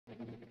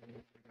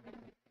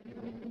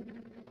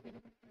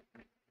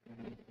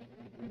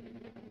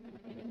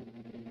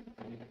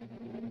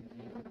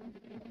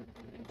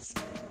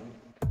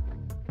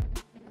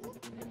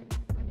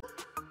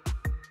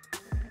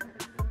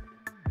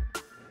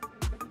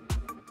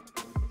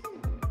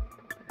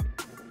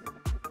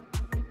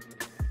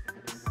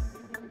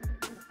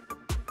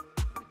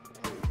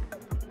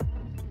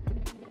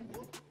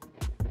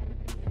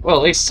Well,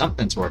 at least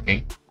something's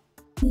working.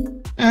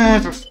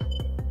 I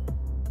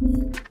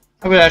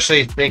would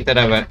actually think that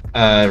I would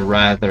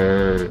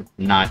rather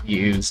not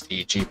use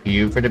the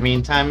GPU for the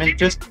meantime and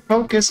just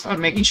focus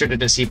on making sure that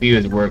the CPU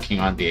is working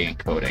on the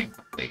encoding,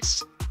 at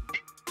least.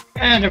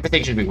 And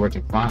everything should be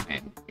working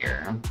fine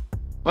here.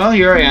 Well,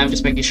 here I am,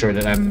 just making sure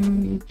that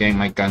I'm getting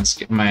my gun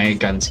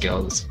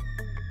skills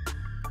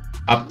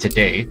up to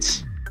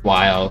date,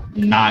 while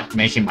not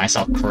making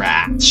myself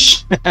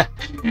crash.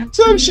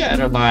 Some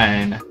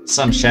Shatterline, and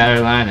some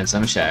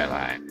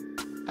Shatterline.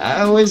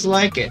 I always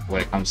like it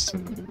when it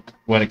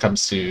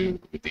comes to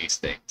these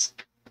things.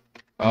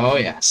 Oh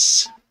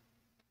yes.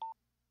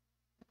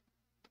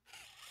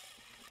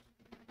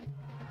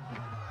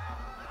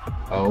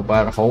 Oh,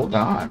 but hold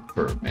on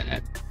for a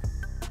minute.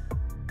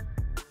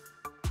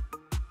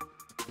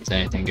 Is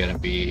anything gonna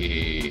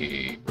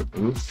be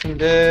removed from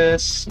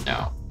this?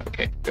 No.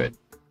 Okay, good.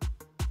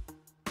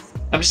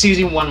 I'm just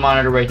using one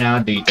monitor right now,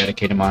 the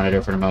dedicated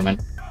monitor for the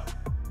moment.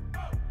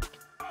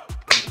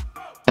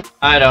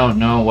 I don't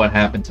know what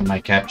happened to my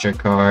capture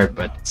card,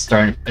 but it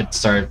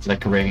started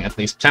flickering, at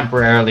least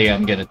temporarily.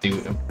 I'm gonna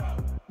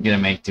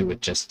make do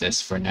with just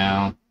this for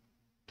now.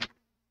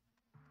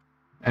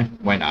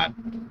 Why not?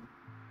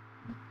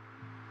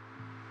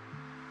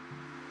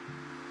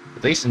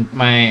 At least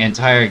my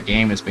entire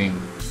game is being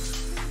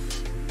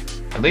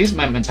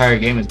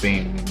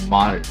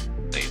monitored.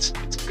 It's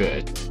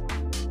good. It's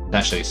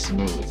actually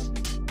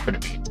smooth for the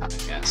meantime,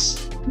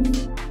 yes.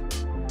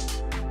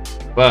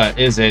 But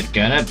is it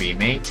gonna be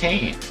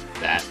maintained?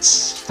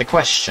 That's the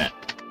question.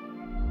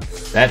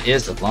 That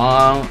is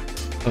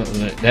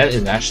that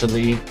is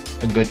actually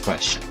a good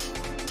question.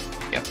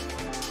 Yep.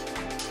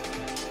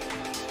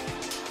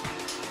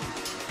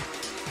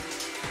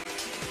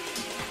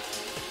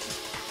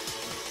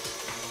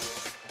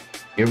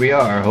 Here we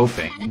are,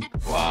 hoping,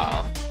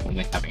 while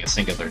only having a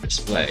singular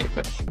display,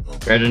 but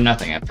better than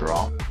nothing after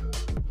all.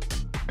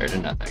 Better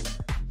than nothing.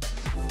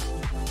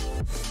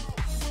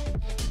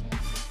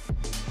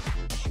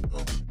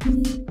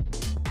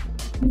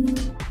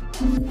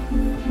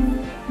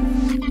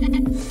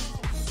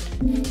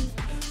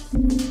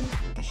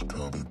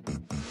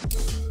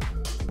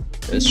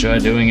 Let's try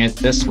doing it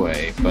this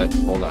way, but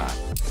hold on.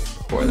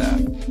 Before that.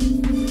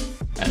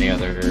 Any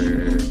other...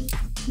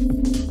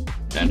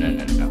 No.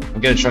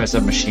 I'm gonna try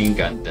some machine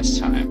gun this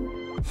time.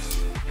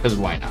 Because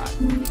why not?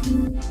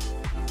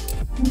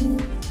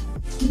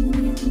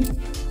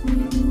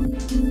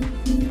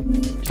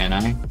 Can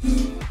I?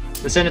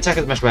 The Sand attack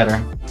is much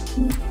better.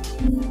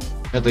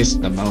 At least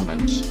at the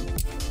moment.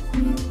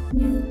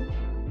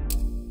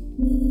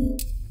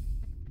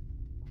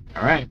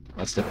 Alright,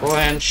 let's deploy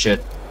and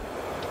shit.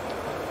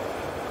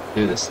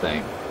 Do this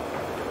thing.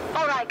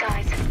 Alright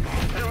guys, the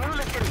rule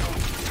is simple.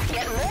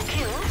 Get more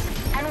kills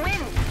and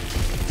win.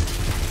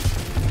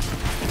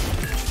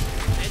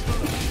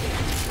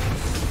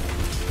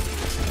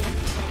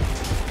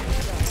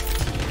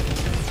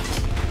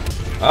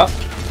 Up.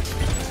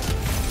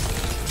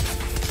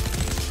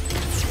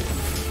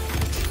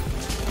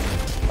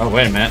 Oh,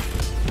 wait a minute.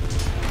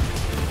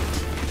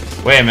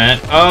 Wait a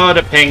minute. Oh,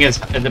 the ping is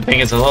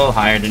a little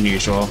higher than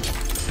usual.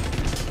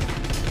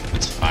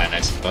 It's fine, I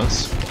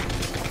suppose.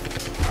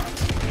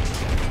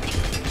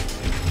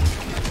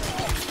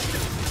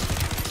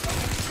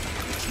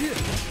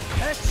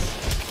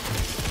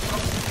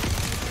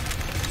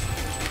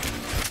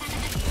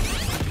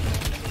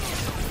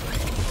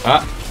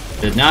 Ah,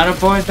 did not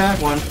avoid that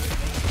one.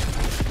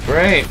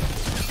 Great.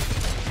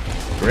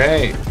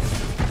 Great.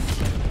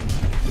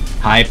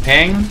 High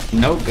ping?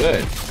 No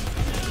good.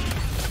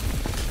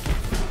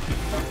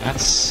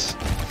 This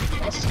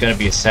is gonna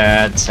be a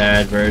sad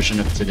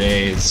version of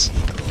today's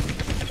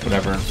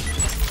whatever.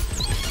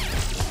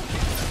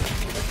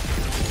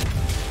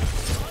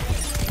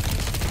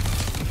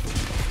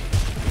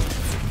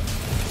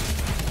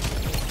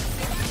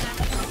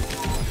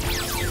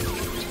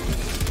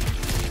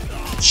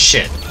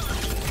 Shit.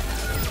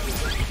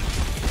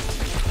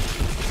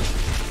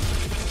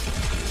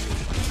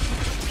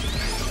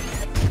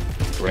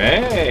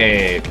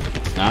 Great.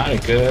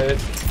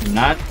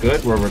 Not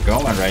good where we're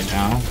going right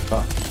now.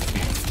 Fuck.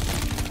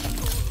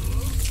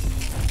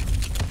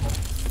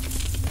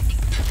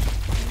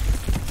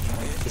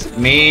 Is it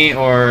me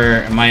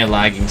or am I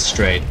lagging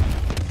straight?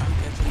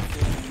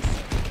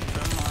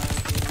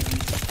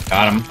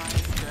 Got him.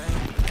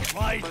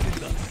 Right in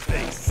the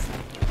face.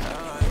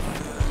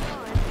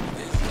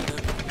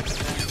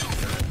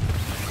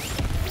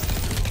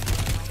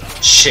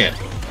 Shit.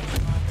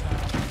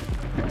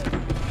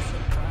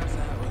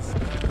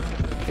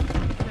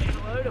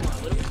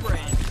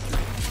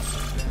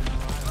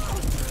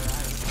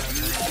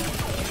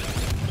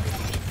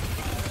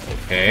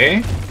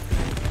 Okay.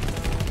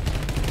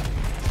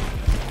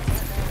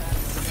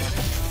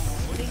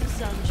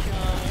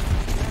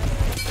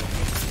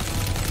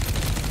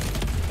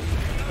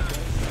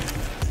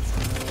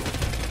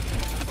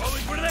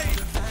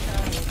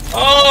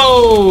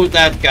 Oh,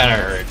 that gotta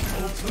hurt.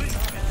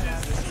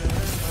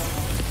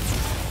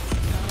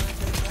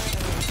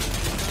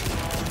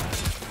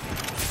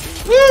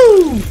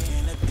 Woo!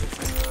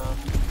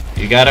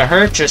 You gotta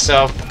hurt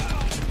yourself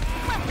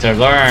to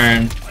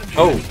learn.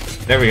 Oh,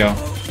 there we go.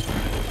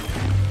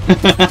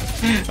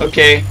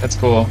 Okay, that's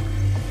cool.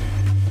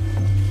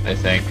 I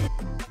think.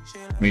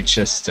 Let me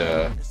just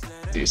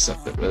do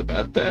something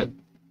about that.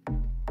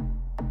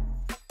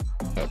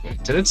 Okay.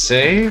 Did it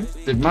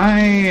save? Did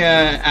my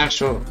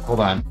actual hold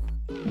on.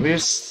 Let me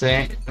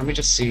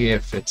just see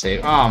if it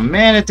saved. Oh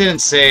man, it didn't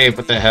save.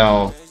 What the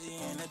hell?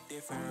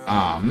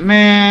 Oh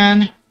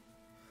man.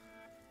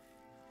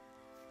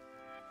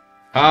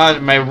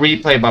 My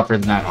replay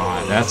buffer's not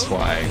on, that's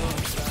why.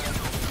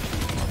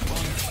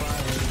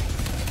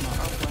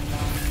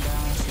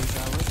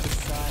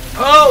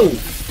 Oh!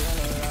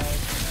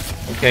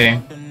 Okay,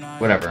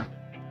 whatever.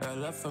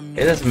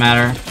 It doesn't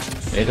matter.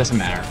 It doesn't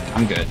matter.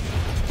 I'm good.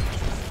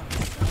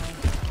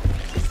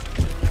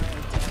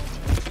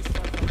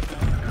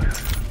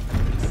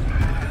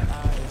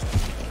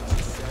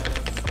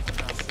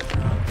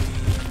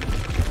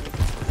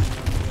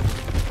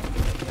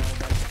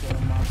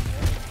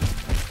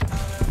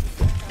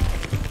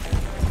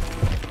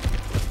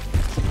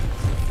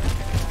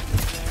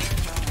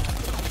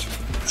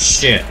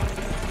 Shit.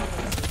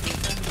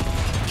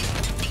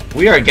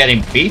 We are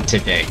getting beat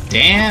today.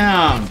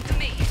 Damn.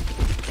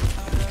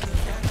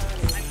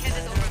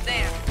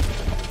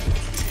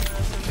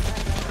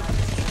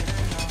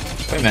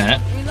 Wait a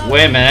minute.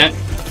 Wait a minute.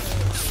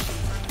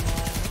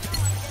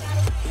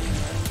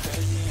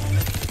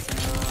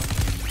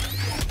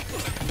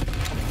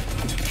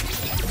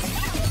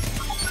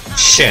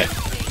 Shit.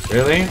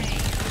 Really?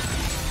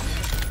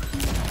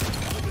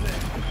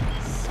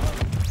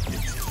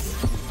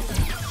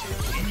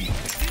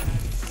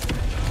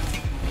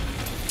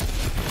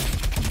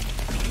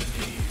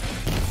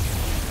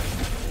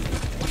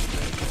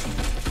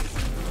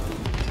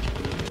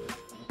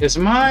 Is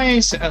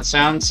my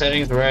sound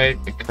settings right?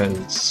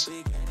 Because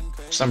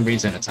for some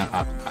reason it's not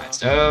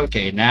optimized.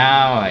 Okay,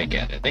 now I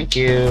get it. Thank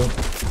you.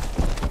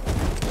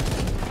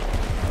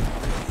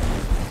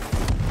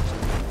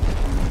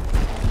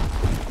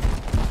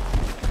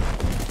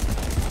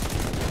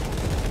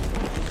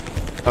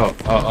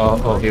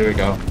 Oh, here we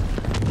go.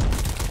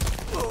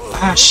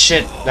 Ah,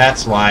 shit,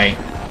 that's why.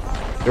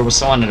 There was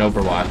someone in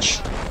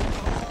Overwatch.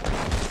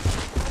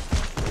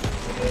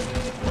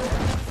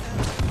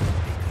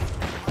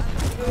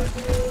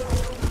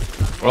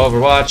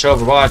 Overwatch,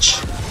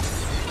 Overwatch.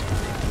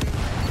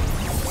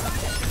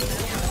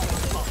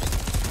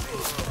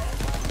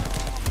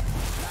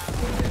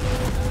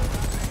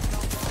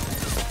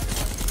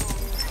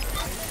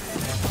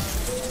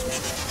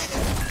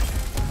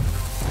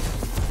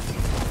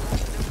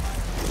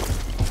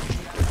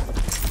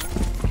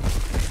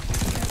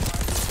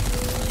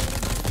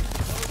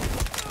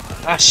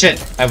 Ah,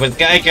 shit.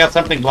 I got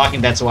something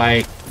blocking, that's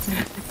why.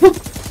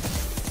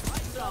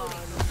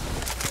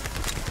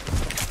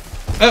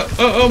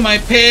 Oh, my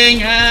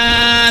ping!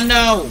 Ah,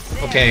 no!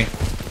 Okay.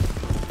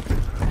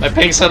 My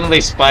ping suddenly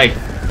spiked.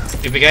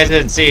 If you guys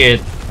didn't see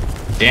it,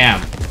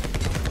 damn.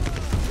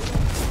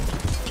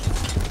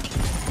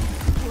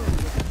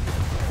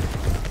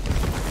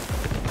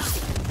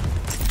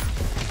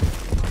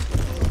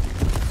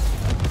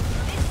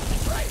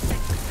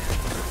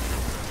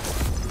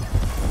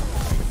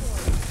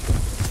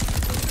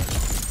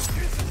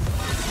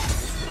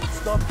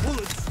 Stop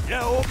bullets.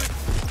 Yeah, open.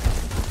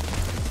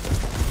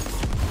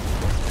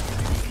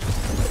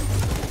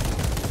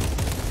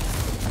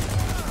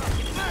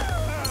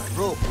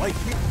 Bro, right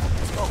here.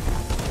 Let's go.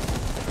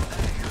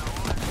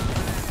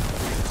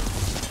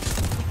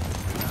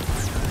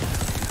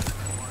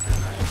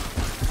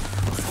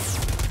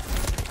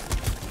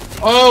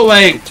 Oh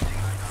wait!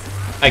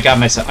 I got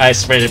myself. I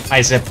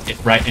zipped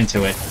it right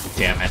into it.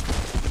 Damn it!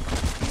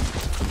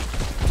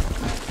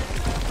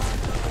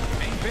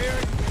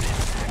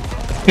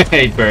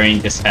 Hey,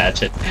 burying this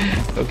hatchet.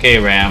 Okay,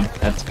 Ram.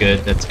 That's good.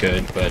 That's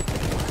good. But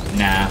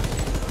nah.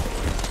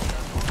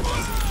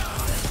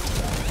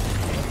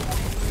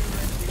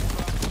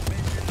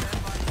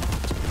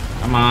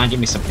 Come on, give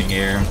me something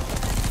here.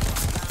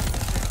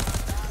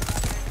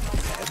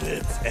 And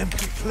it's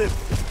empty clip.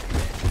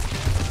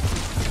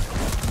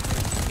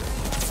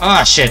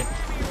 Ah, shit.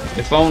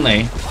 If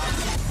only.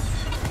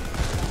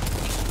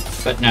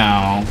 But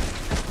no.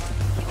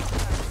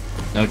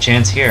 No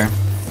chance here.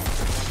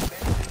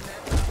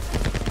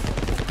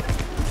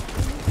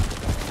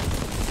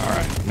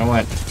 Alright, you know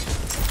what?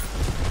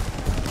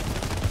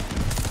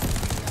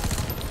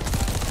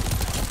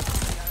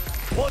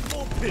 One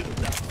more pill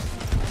now.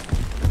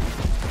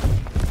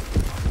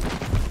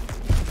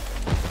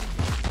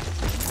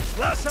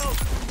 Glass out.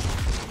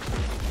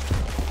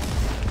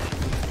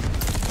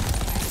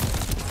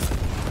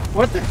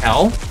 What the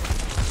hell?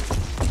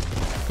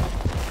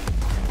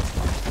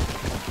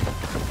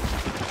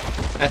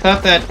 I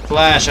thought that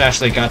flash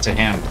actually got to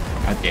him.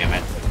 God damn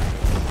it.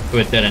 Who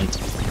it didn't.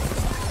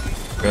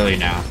 Really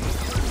now.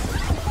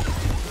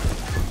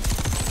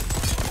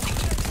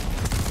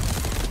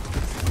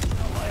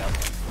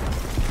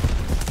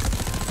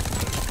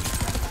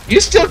 You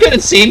still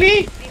couldn't see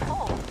me?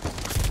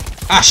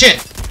 Ah,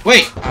 shit!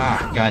 Wait!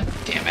 Ah, god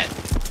damn it.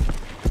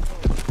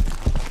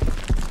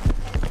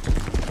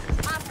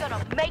 I'm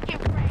gonna make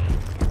it rain.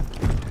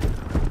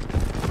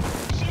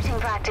 Shooting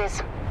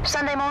practice.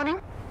 Sunday morning?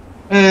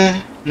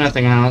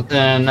 Nothing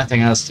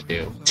else to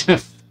do.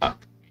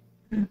 Fuck.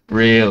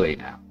 Really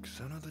now.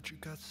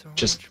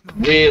 Just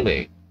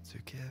really.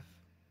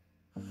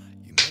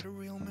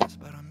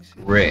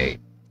 Great.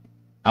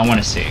 I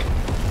want to see.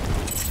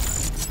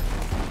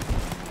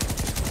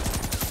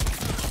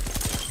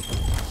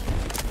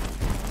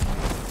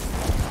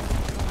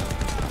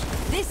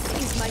 This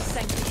is my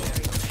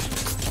sanctuary.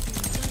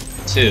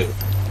 2,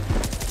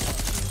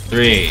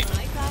 3.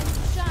 My time to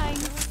shine.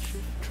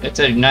 It's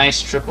a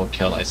nice triple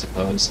kill, I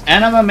suppose.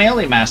 And I'm a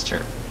melee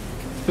master.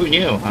 Who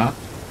knew, huh?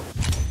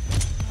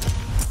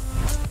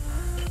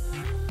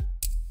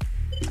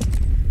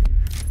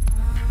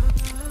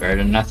 Better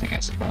than nothing, I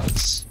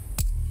suppose.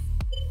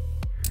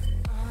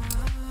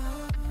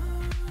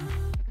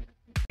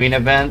 Main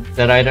event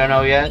that I don't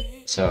know yet,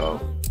 so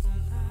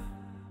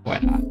why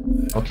not?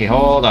 Okay,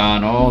 hold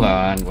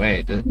on,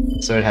 wait.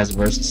 So it has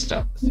versus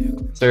stuff.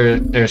 So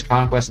there's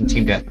conquest and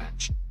team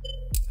deathmatch.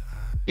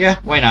 Yeah,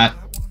 why not?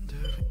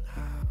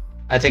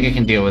 I think I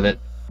can deal with it.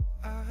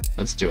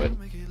 Let's do it.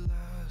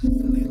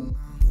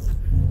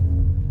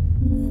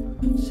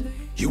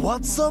 You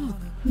want some?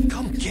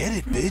 Come get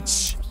it,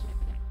 bitch.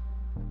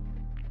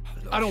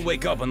 I don't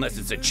wake up unless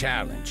it's a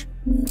challenge.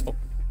 Oh.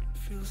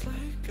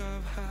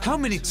 How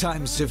many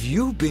times have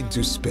you been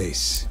to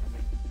space?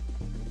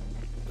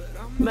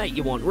 Mate,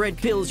 you want red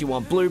pills, you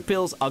want blue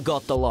pills, I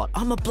got the lot.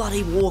 I'm a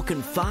bloody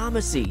walking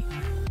pharmacy.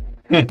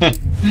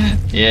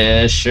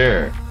 Yeah,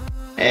 sure.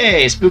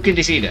 Hey, Spooky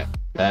Decida.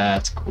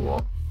 That's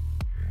cool.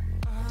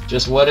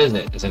 Just what is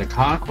it? Is it a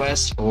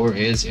conquest or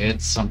is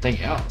it something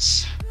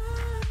else?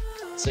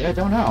 See, I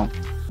don't know.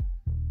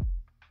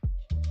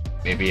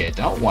 Maybe I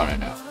don't want to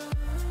know.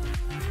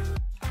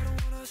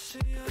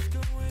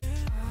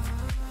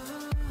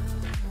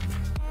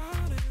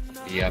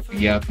 Yup.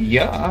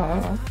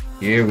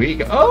 Here we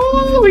go.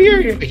 Oh,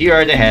 here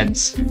are the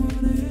heads.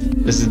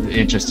 This is the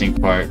interesting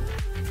part.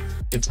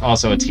 It's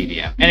also a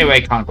TDM. Anyway,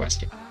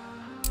 conquest game.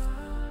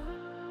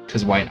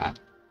 Because why not?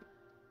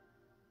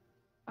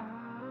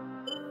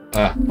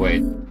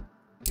 Wait.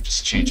 I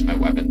just changed my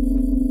weapon.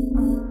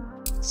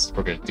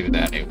 We're gonna do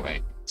that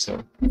anyway.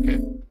 So, okay.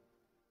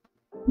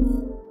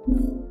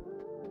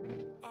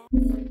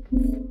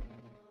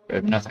 We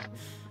have nothing.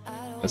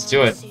 Let's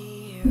do it.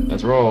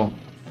 Let's roll.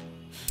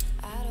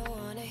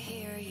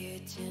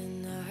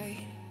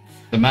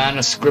 The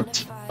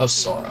Manuscript of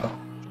Sorrow.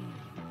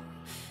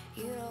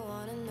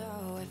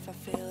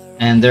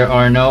 And there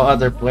are no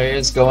other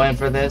players going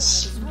for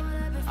this?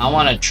 I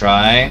want to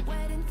try.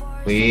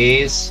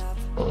 Please.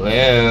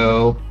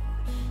 Hello.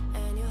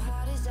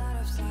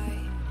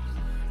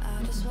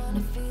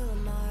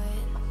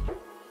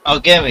 Oh,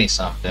 give me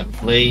something,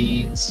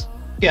 please.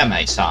 Give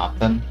me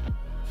something.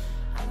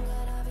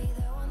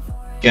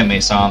 Give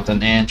me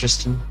something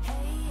interesting.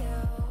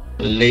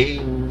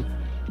 Please.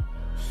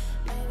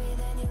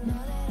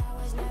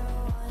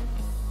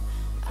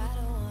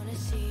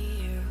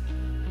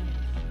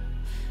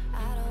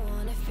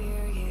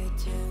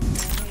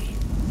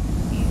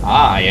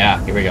 Ah,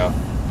 yeah, here we go.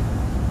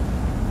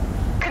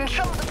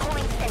 Control the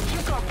point and you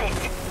got this.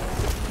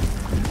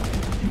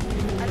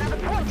 Another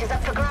point is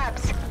up for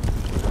grabs.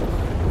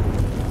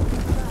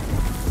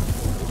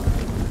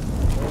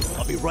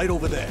 I'll be right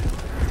over there.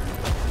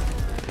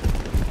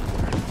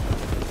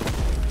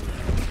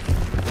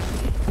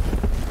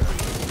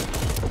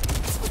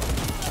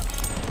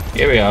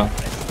 Here we go.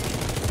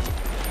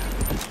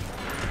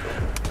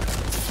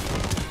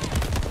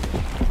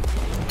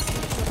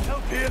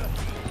 Help here.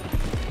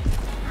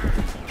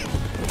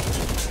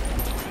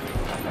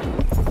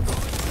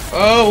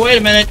 Oh, wait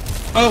a minute.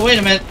 Oh, wait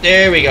a minute.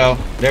 There we go.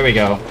 There we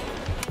go.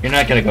 You're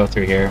not gonna go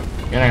through here.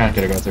 You're not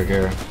gonna go through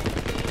here.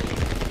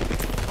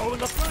 Oh, in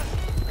the front.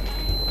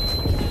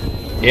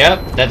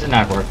 Yep, that did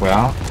not work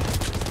well.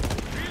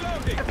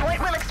 The point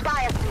will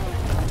expire soon.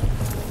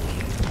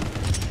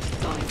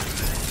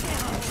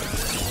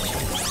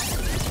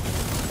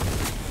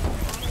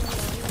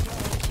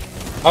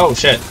 Oh,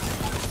 shit.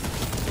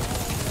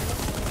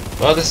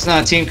 Well, this is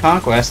not a team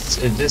conquest.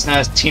 This is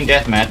not a team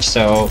deathmatch,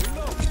 so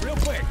Real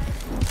quick.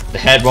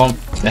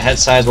 the head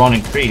size won't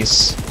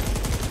increase.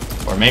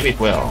 Or maybe it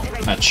will.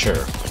 I'm not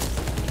sure.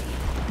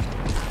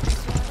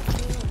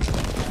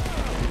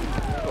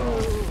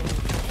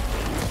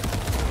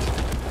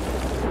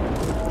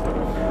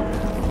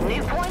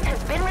 New point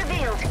has been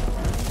revealed.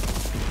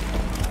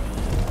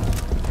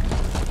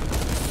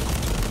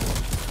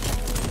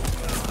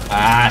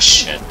 Ah,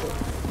 shit.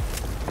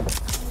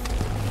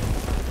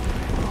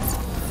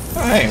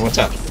 Hey, what's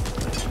up?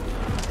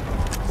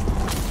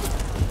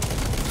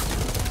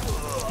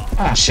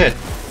 Ah, shit.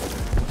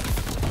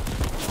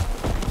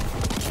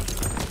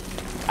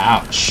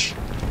 Ouch.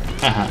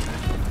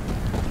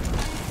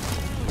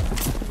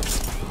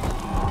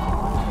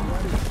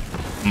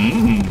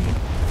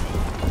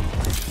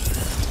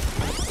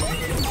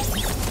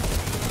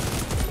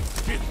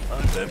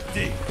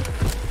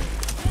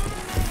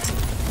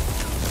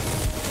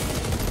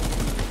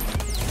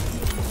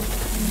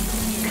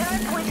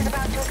 is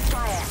about to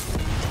expire.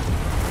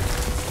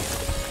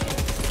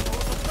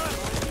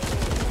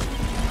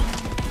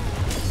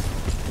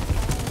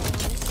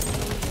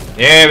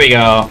 There we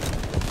go.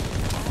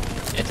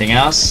 Anything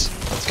else?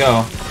 Let's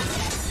go.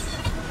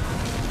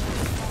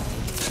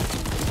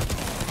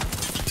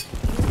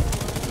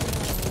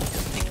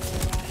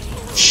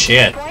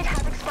 Shit. Point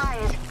has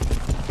expired.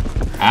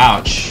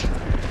 Ouch.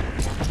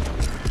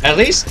 At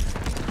least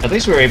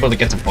we were able to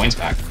get some points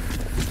back.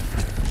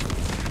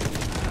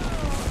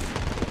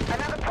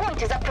 Another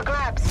point is up for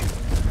grabs.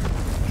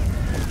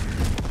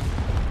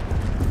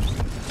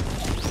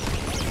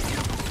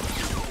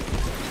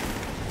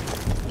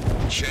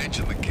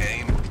 Changing the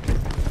game.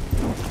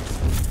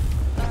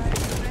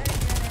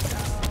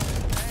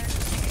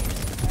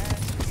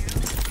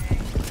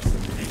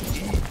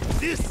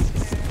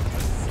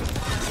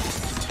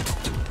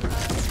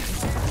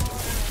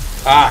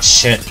 Ah,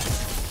 shit.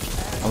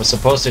 I was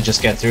supposed to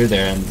just get through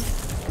there and...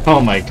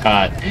 Oh my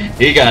god.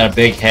 He got a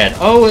big head.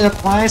 Oh, it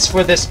applies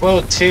for this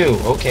boat too.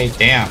 Okay,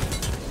 damn.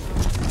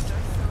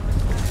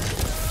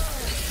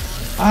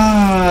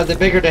 Ah, the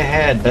bigger the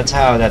head. That's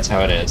how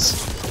it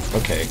is.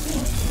 Okay.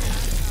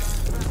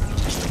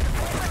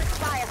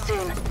 Expire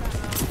soon.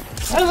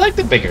 I like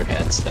the bigger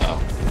heads though.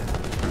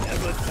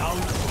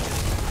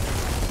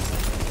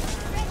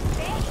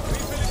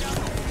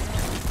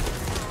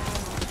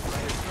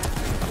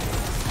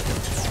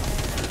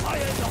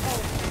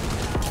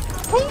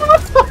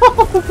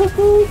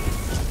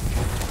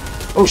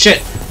 Oh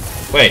shit!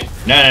 Wait,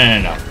 no.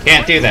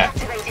 Can't do that.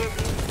 Activated.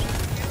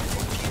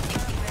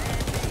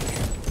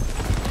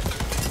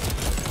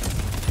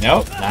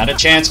 Nope, not a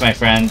chance, my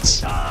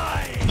friends.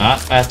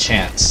 Not a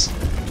chance.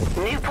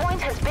 New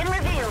point has been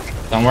revealed.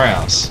 Somewhere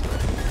else.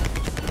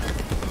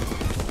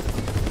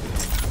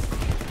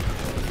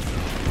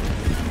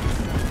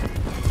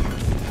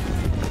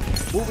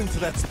 Moving to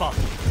that spot.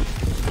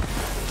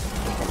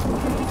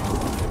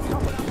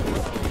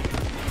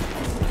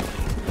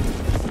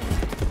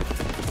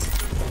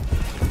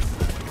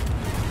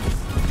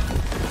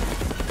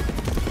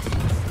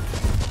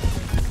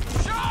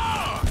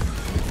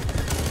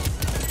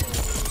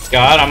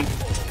 Got him.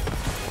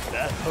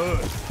 That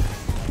hurt.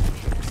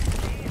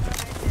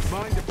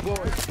 Mine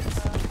deployed.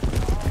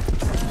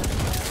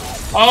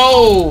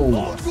 Oh!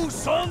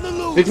 Mongoose on the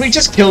loose. Did we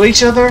just kill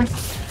each other?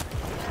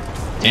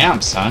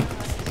 Damn, son.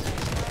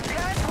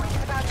 Current point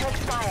is about to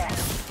expire.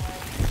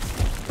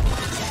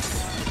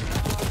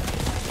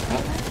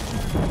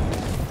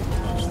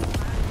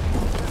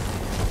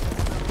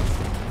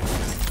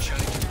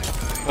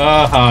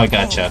 Oh,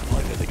 gotcha.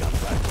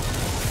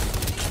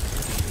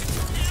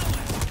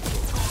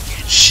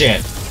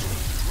 Shit.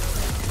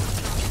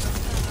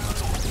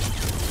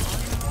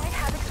 Point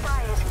has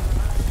expired.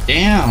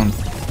 Damn.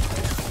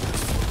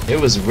 It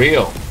was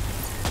real.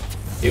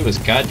 It was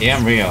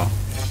goddamn real.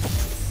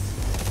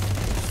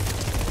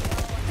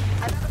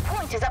 Another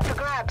point is up for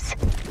grabs.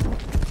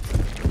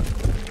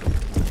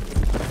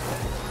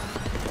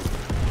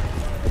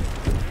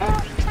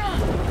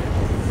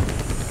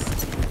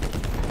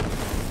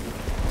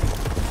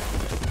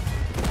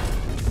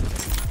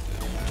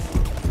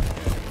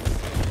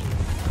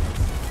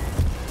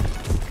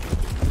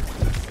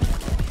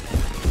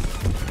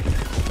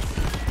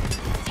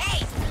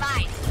 Hey,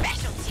 my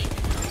specialty.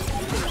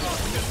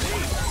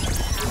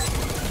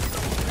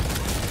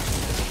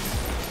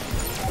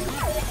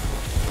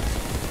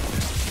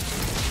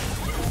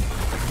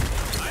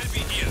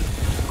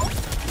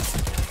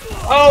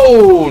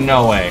 Oh,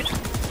 no way.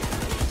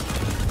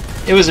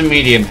 It was a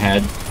medium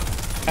head.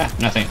 Ah,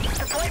 nothing.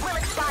 The point will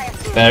expire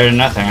soon. Better than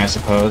nothing, I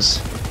suppose.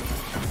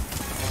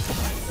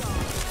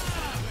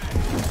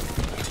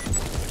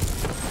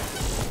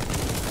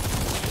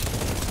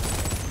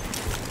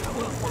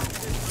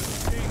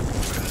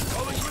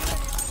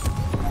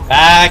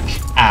 Back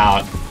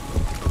out.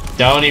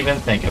 Don't even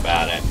think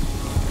about it.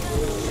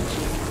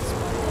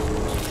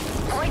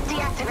 Point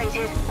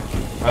deactivated.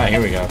 Alright,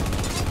 here we go.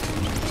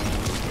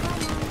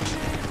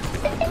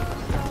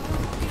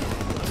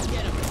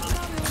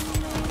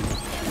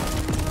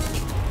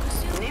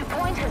 New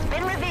point has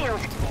been revealed.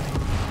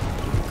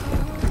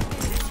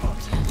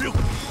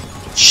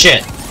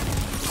 Shit.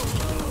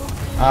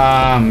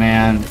 Ah,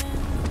 man.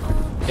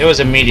 It was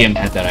a medium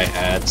head that I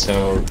had,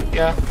 so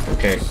yeah,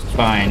 okay,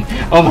 fine.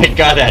 Oh my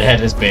god, that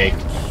head is big.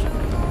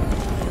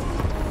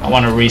 I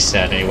want to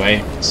reset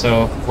anyway,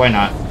 so why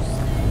not?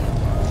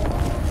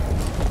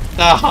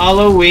 The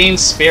Halloween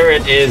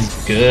spirit is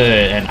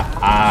good and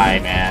high,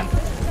 man.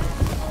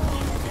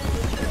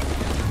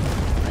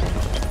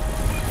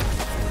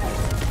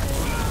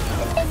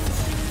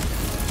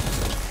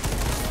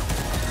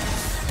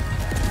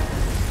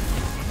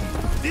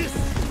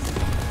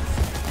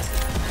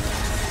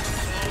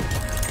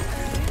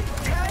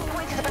 Current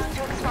point is about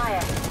to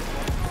expire.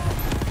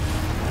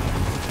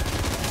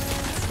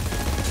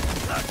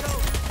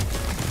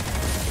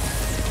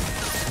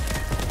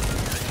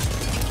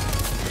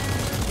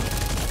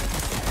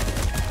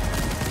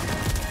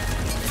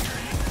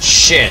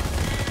 Shit.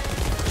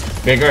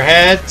 Bigger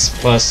heads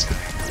plus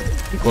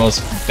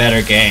equals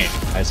better game.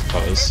 I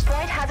suppose.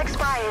 Point has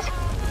expired.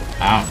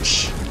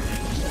 Ouch.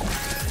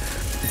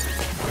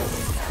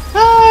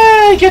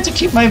 I get to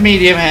keep my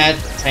medium head.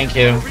 Thank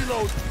you.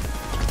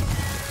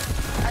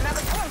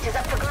 Another point is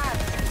up for grabs.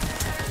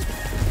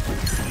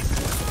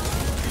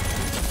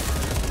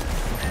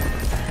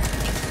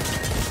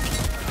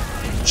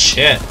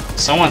 Shit.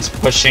 Someone's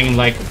pushing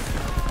like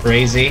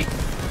crazy.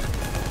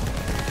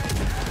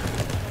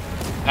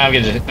 I'm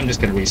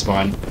just gonna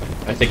respawn.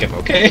 I think I'm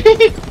okay.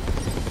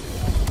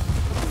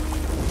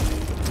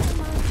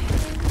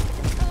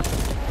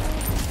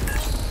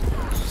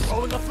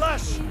 Throwing a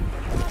flash.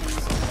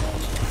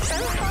 So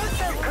far,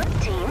 so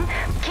good, team.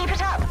 Keep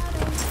it up.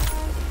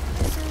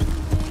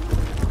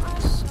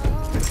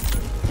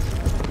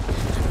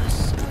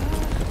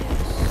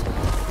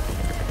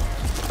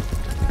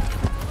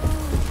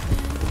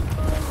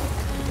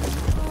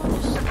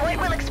 The point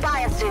will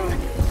expire soon.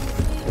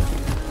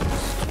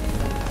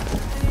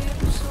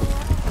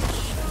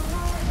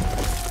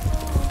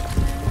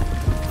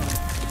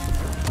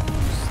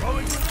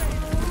 Throwing grenade.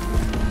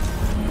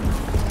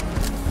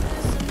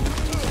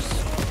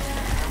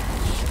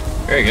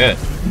 Very good.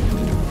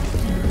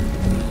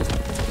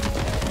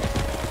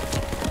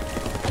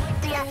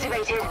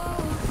 Deactivated.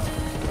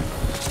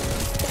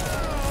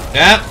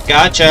 Yep,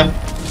 gotcha.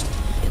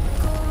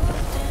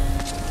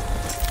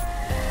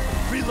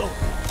 Reload.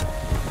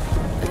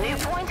 The new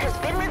point has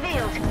been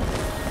revealed.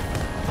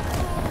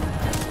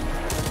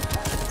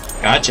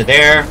 Gotcha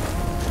there.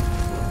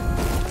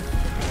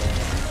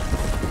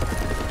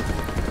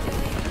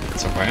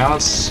 Somewhere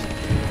else.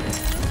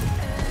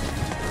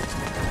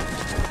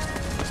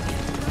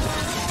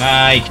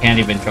 I can't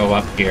even go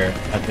up here.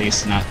 At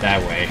least not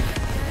that way.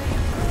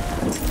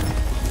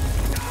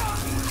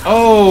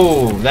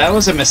 Oh, that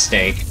was a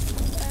mistake.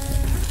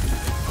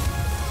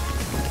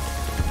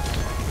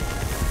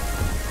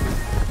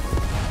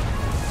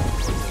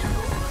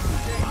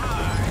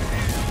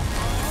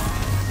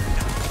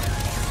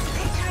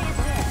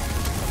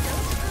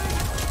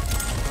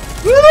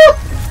 Woo!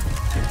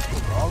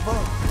 Bravo.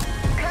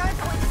 Current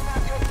point is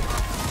about to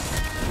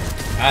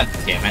expire. God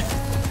damn it.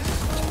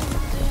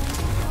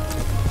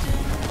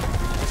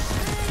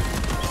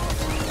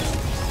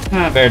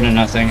 Better than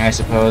nothing, I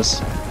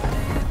suppose.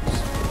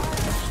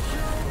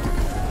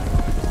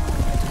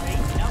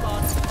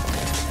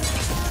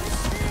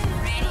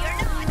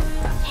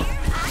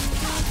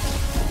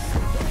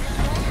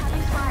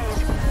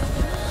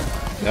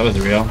 That was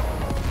real.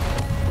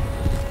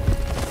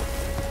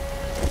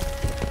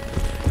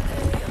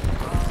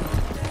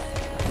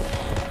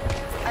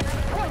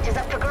 Another point is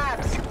up for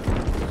grabs.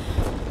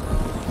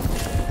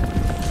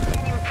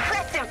 An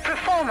impressive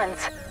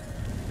performance.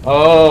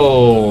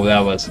 Oh, that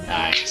was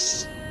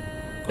nice.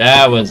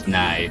 That was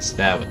nice.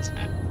 That was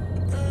nice.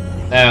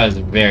 That was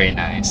very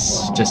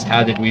nice. Just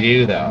how did we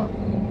do, though?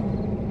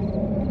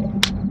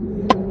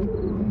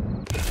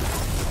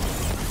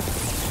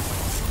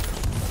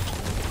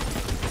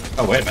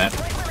 Oh, wait a minute.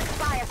 Point will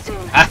expire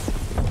soon. Ah!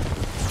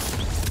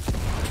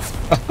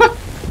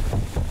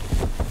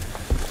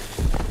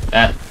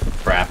 That's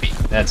crappy.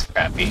 That's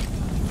crappy.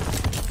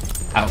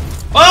 Ow.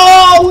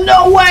 Oh,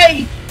 no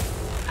way!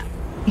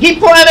 He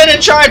planted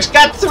a charge,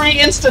 got 3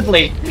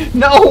 instantly!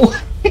 No!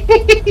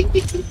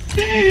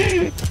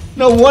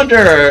 No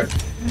wonder!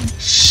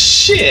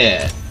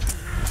 Shit!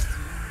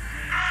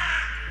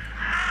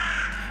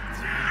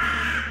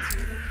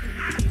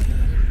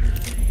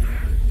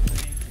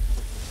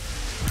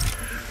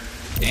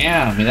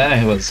 Damn,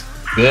 that was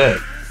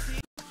good.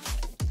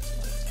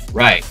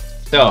 Right,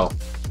 so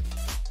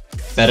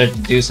better to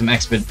do some an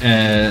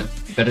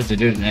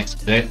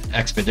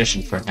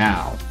expedition for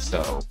now.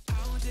 So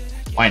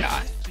why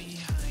not?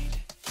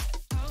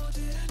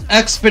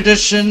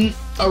 Expedition,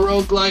 a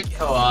roguelike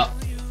co-op.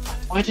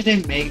 Why did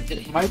they make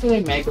this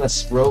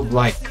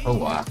roguelike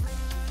co-op?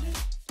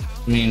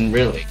 I mean,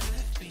 really?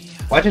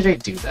 Why did they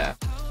do that?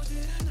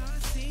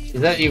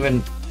 Is that even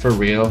for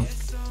real?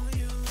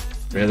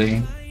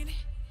 Really?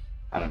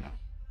 I don't know.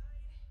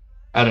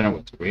 I don't know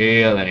what's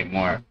real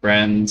anymore,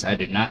 friends. I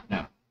do not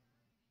know.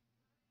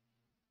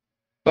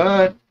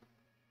 But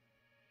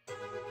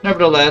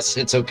nevertheless,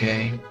 it's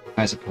okay,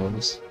 I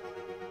suppose.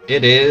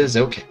 It is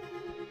okay.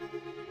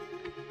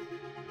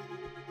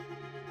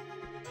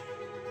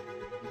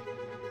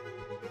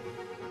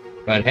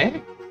 But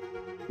hey,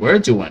 we're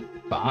doing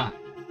fine.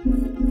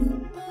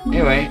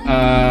 Anyway,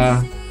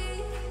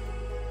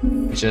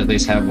 we should at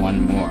least have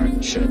one more.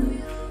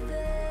 Should.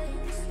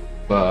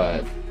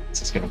 But is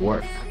this gonna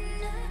work?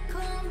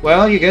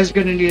 Well, you guys are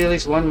gonna need at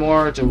least one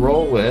more to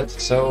roll with,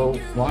 so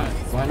why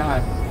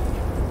not?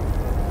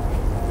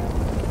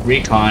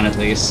 Recon, at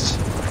least.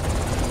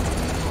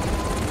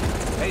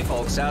 Hey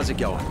folks, how's it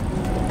going?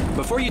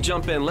 Before you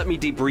jump in, let me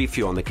debrief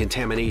you on the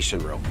contamination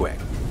real quick.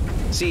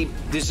 See,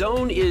 the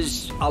zone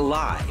is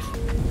alive.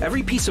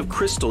 Every piece of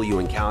crystal you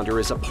encounter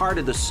is a part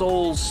of the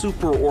soul's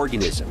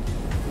superorganism.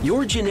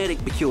 Your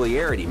genetic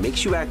peculiarity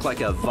makes you act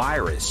like a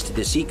virus to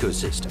this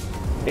ecosystem.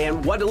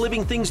 And what do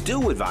living things do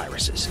with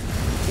viruses?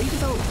 they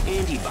develop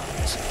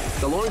antibodies.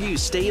 The longer you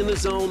stay in the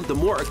zone, the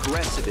more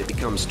aggressive it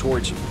becomes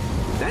towards you.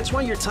 That's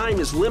why your time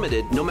is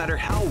limited no matter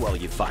how well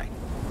you fight.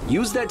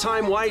 Use that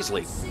time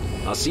wisely.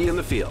 I'll see you in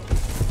the field.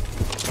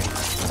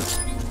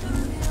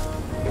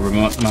 The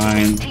remote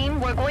mine.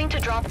 Team, we're going to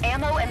drop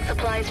ammo and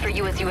supplies for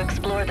you as you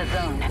explore the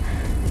zone.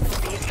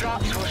 These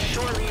drops will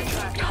surely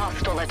attract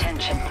hostile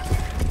attention.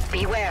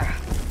 Beware.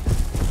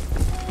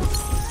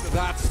 To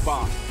that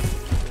spot.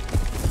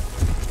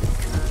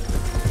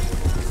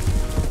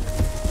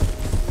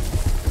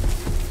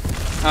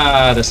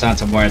 Ah, the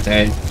Santa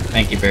Muerte.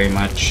 Thank you very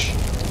much.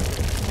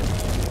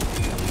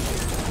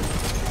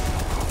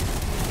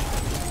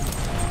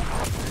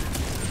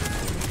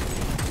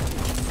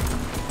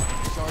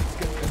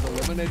 Sharkskin is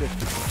eliminated.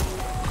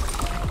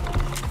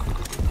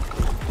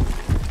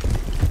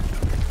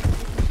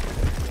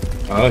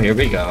 Oh, here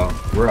we go.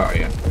 Where are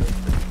you?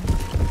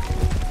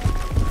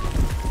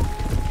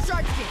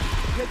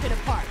 Sharkskin, rip it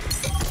apart.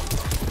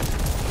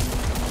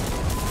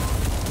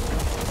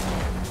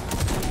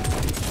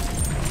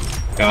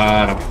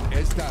 Got him.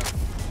 It's down.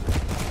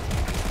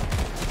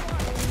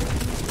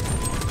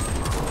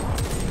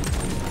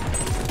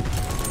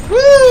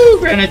 Woo!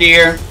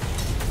 Grenadier!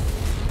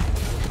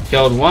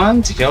 Killed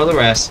one to kill the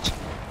rest.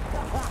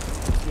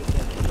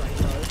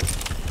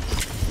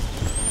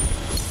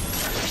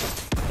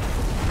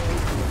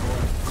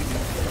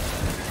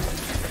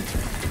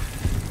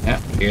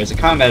 Yep, here's a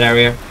combat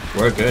area.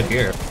 We're good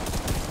here.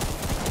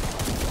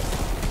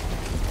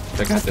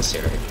 Check out this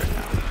area for now.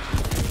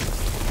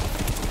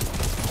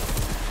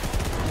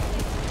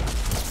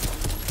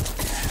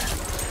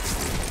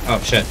 Oh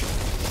shit.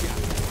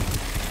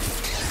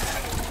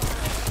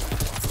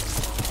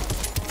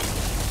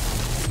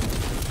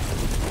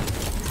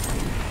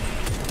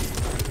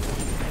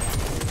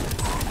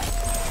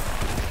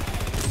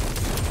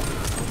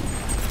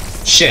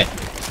 Shit.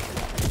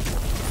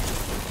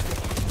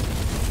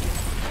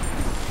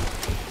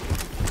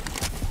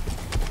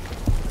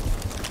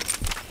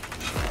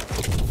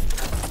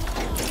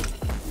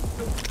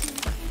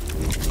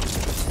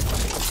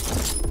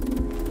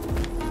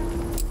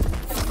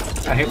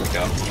 Ah, here we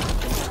go.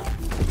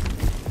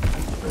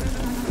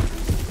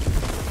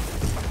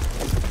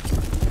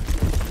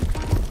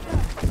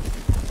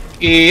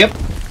 Yep.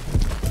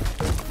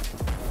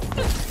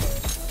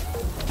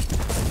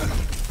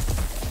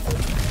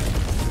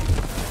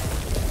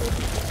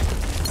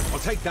 I'll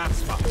take that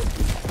spot.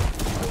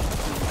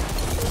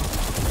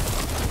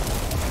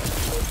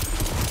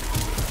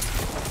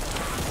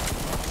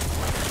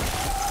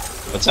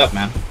 What's up,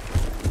 man?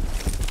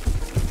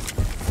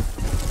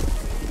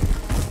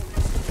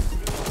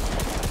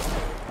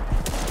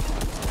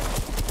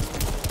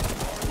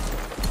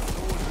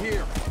 Going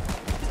here.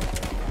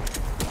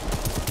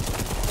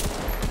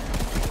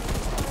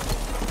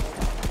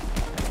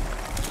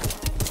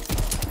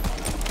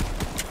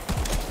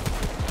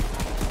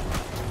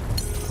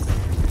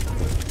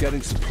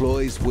 Getting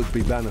supplies would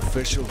be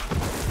beneficial.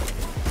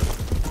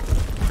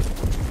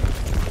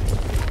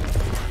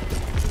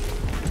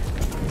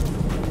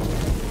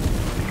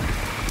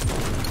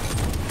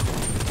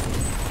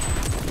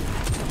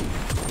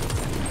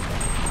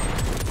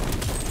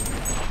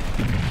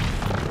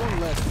 One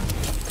left.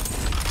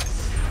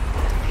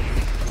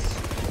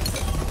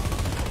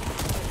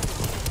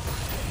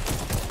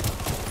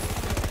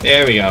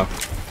 There we go.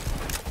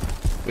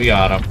 We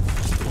got him.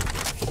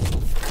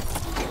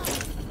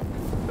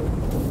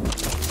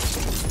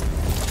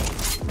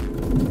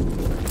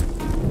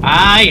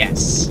 Ah,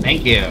 yes.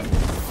 Thank you.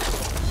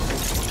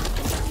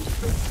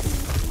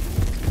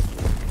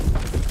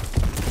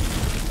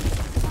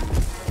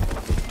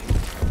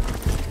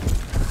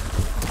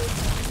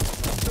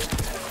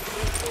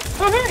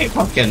 Oh, hey,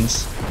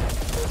 pumpkins.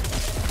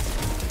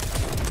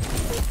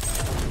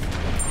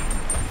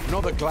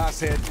 Another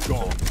glass head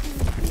gone.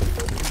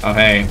 Oh,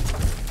 hey.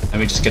 Let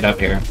me just get up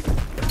here.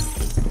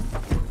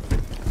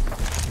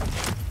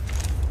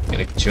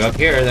 Gotta get you up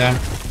here, then.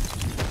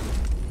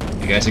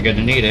 You guys are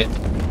gonna need it.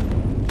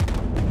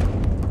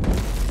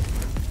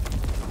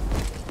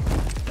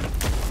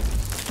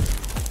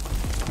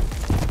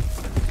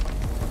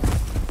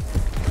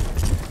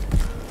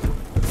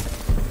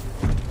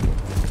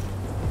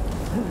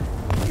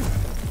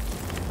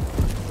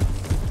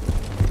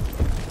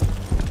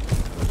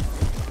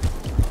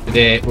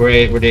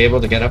 Were they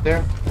able to get up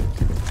there?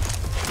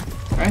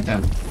 Alright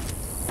then.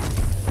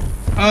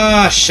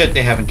 Ah, shit,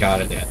 they haven't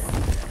got it yet.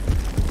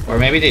 Or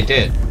maybe they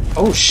did.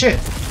 Oh shit,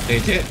 they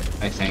did,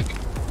 I think.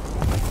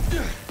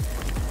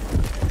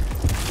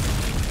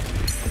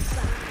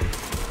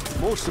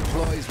 More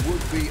supplies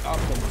would be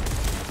optimal.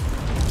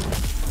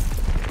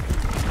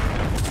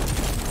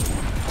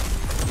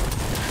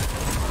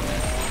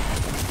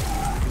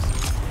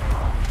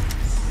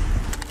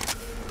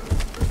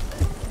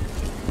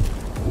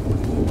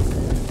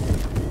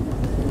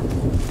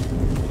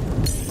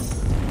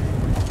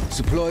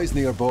 Supplies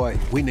nearby.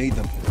 We need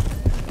them.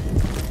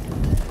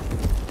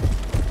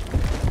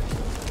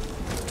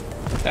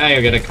 Ah,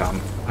 you're gonna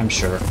come, I'm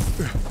sure.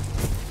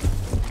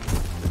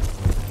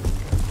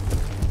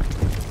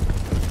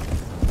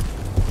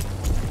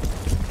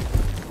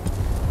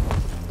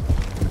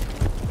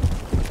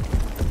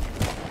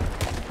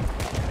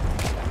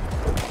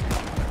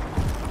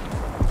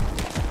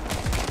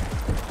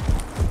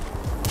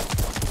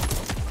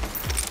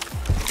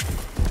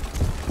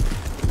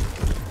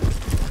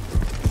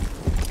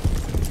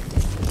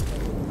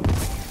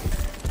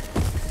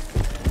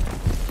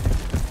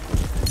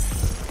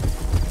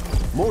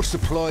 More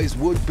supplies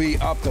would be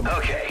optimal.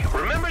 Okay,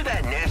 remember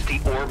that nasty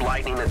orb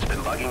lightning that's been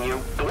bugging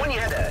you? The one you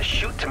had to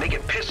shoot to make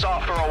it piss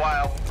off for a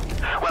while?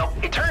 Well,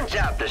 it turns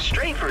out the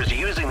strafers are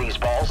using these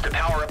balls to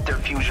power up their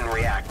fusion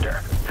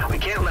reactor. We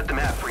can't let them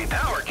have free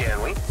power,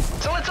 can we?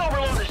 So let's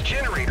overload this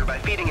generator by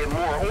feeding it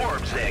more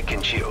orbs that it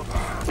can chew.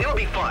 It'll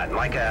be fun,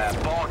 like a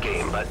ball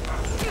game, but,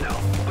 you know,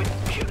 with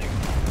shooting.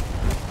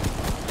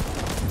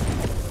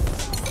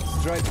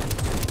 Strike.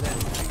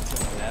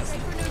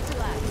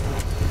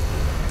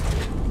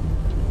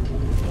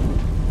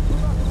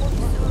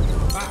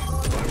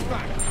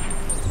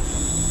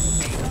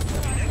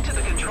 Connect to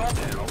the control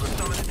panel to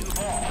summon a new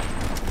ball.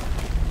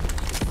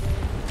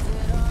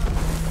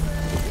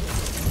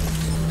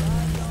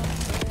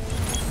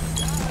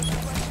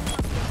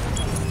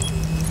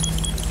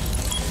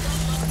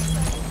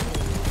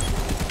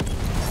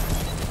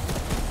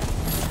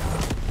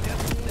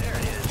 There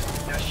it is.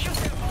 Now shoot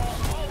that ball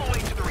all the way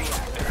to the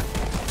reactor.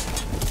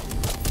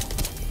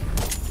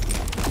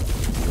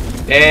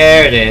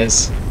 There it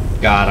is.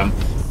 Got him.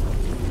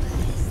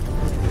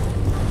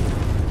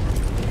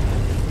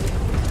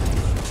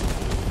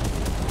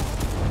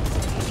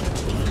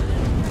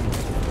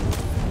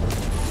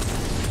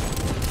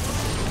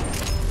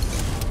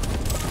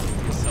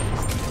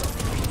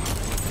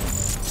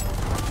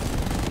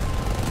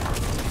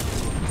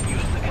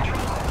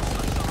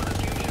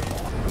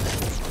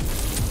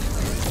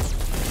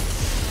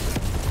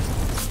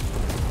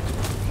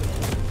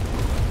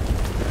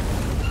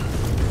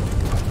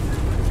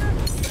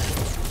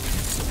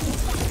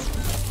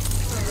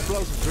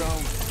 Explosive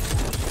drone.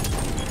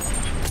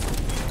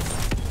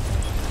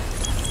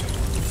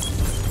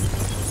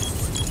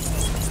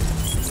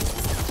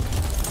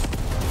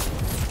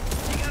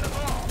 You got it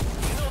all.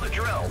 You know the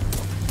drill.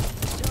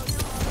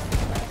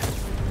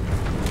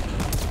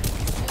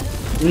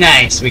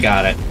 Nice, we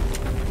got it.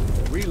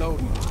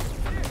 Reloading.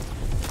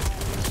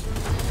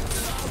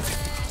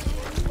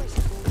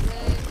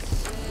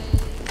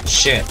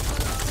 Shit.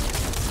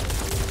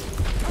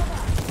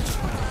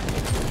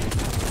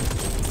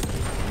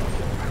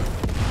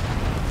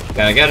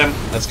 Gotta get him.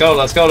 Let's go,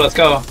 let's go, let's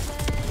go.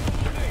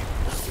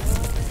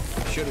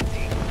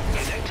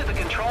 Connect to the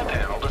control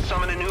panel to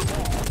summon a new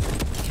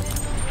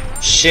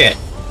ball. Shit.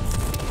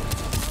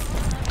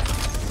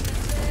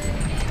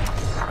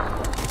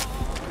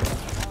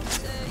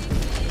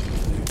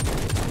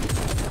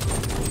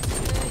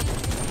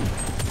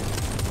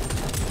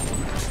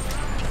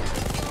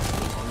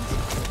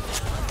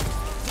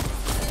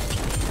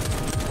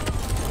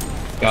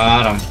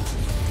 Got him.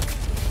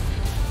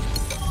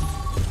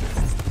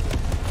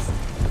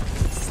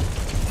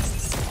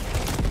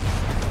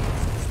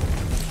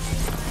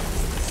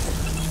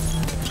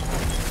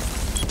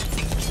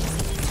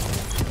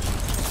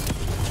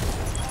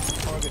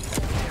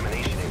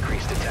 Contamination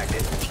increase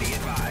detected. Be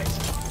advised.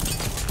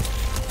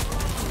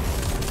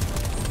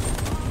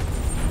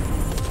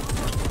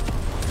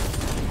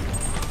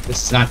 This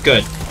is not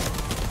good.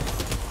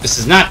 This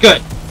is not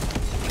good.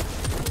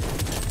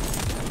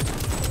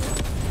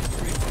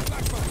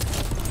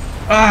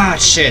 Ah,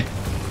 shit.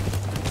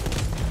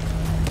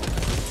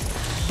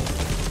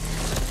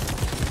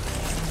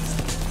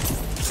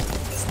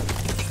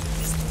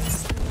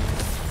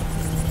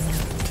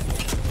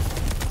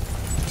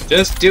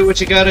 Just do what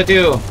you gotta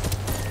do.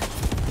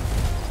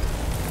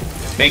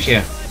 Thank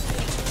you.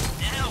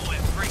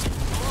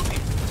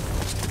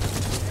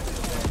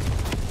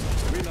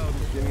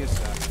 Reloading. Give me a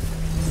sec.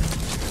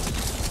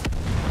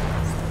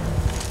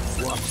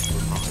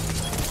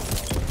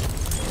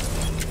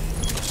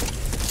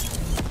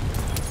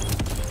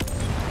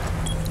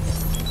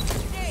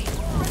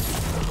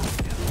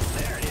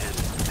 There it is.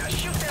 Now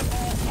shoot that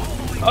ball all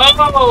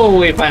the way. Oh,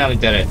 we finally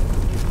did it.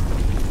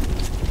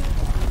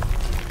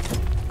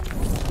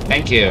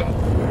 Thank you.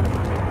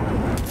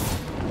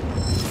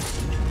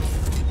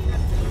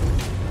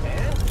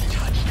 And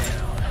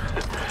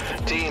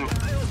touchdown. Team, I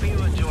hope you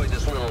enjoyed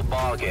this little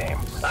ball game.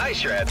 I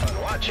sure had fun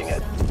watching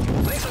it.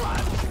 Thanks a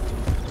lot.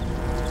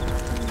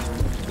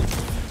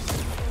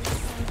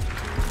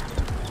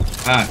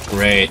 Ah,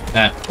 great.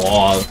 That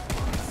wall.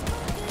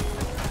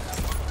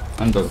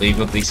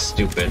 Unbelievably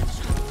stupid.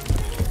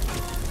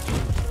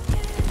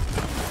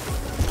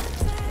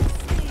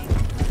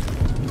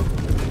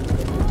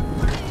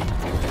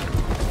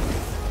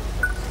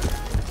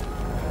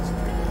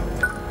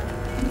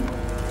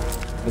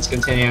 Let's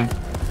continue.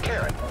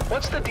 Karen,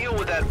 what's the deal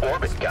with that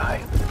orbit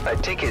guy? I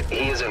take it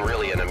he isn't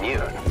really an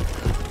immune.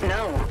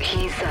 No,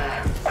 he's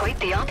quite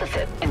the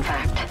opposite, in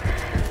fact.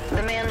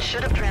 The man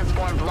should have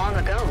transformed long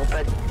ago,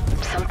 but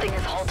something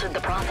has halted the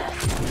process.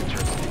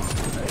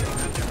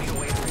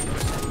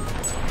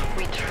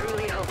 We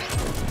truly hope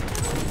so.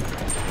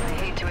 I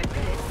hate to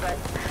admit it, but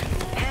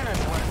Hannah's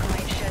work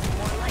might shed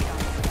more light on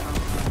this.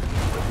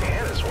 With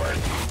Hannah's work?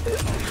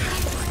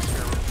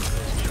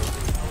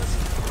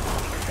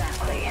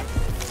 Exactly.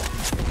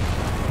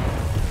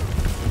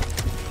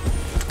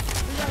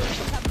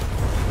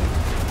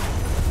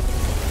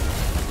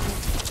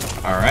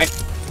 All right.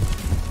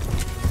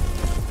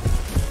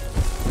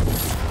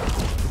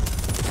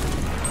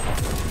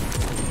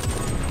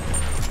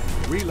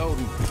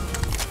 Reloading.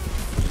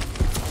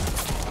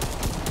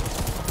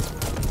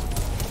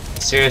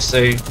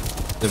 Seriously,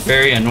 the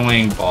very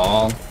annoying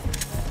ball.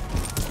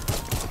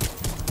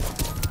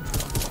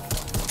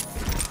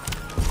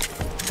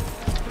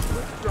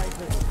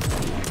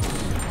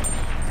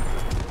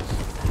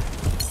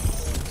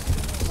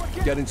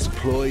 Getting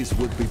supplies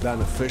would be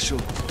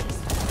beneficial.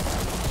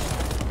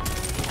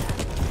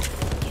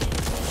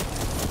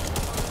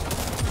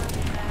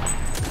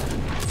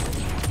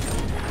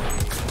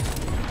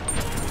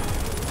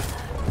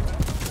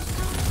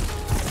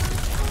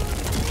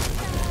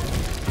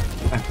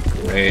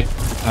 Great.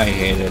 I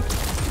hate it.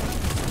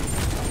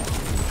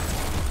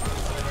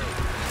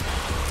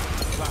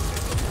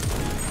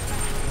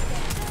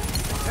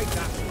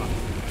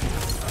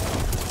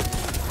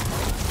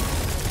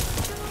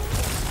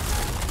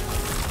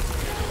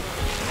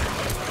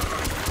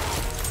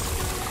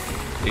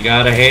 You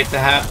gotta hate the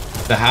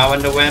how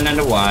and the when and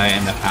the why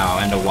and the how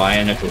and the why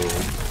and the who.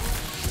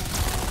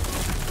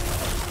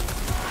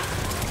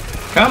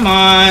 Come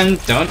on,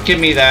 don't give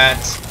me that.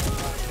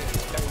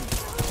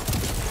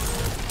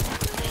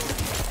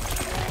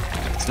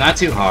 It's not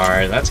too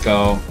hard. Let's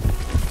go.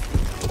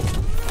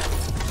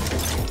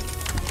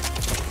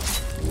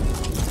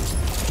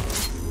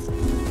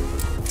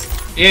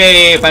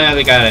 Yay!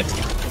 Finally got it.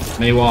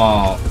 Mini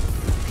wall.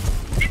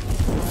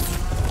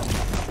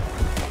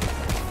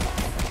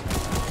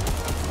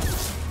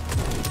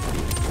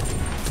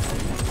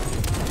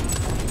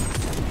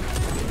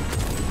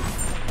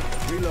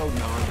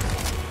 Reloading on.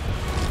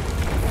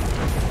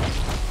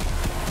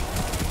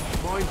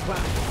 Mine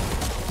plant.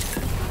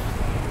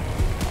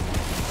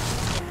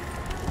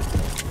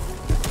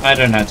 I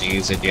don't know how to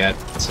use it yet,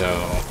 so...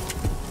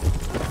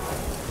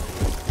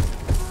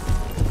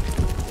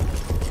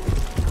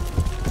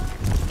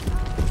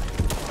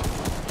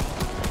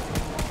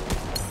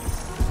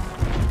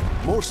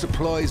 More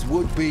supplies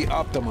would be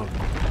optimal.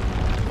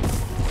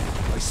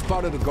 I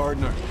spotted a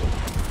gardener.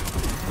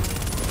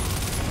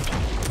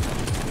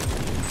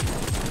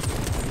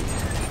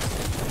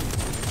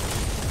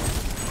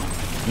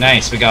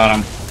 Nice, we got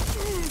him.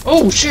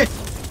 Oh shit!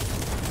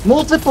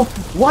 Multiple.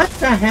 What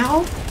the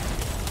hell?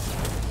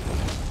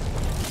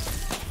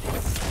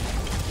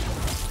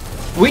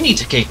 We need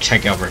to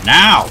take over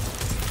now.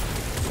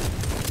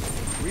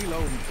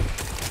 Reloading.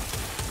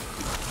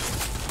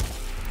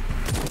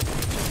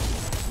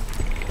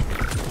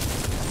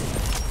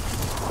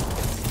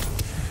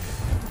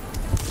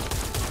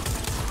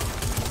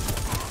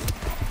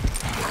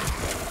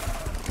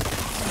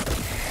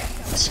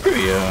 Screw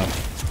you.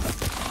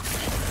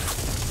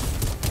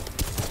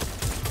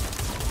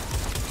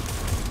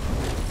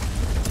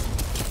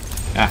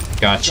 Ah,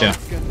 gotcha.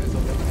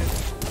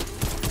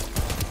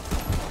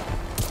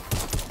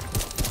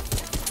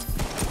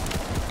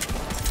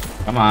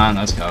 Come on,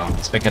 let's go.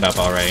 Let's pick it up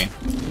already.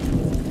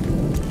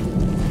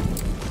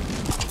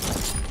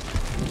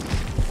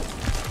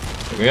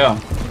 Here we go.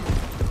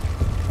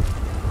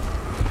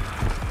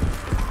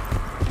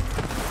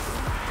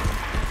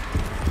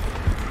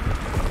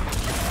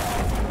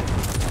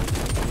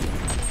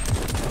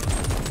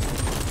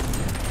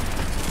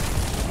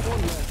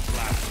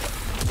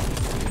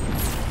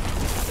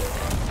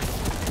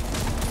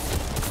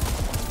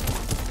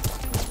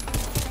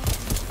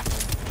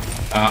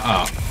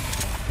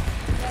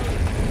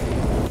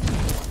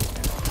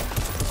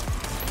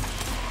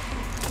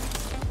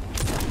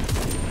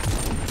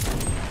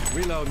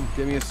 Reloading.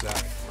 Give me a sec.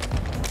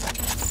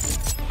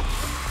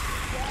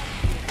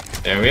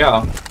 There we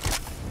go.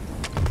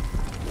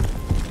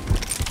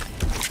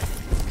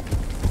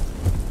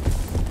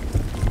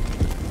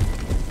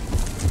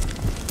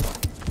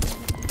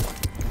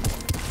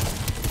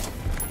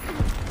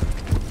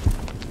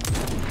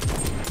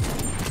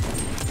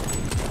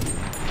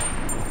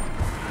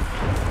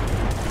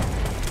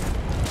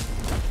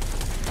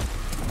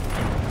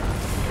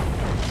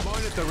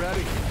 Mine at the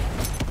ready.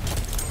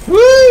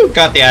 Woo!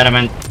 Got the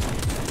adamant.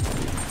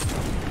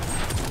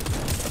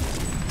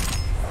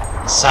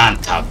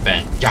 Santa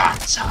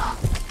Venganza.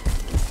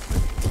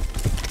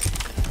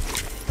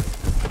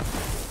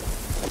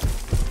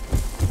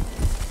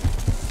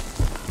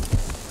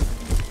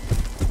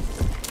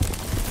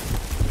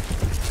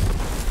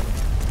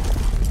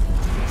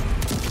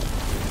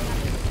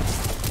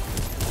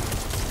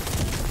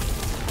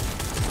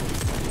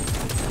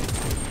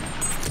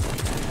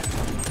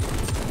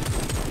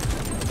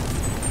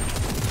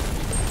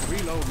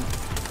 Reloading.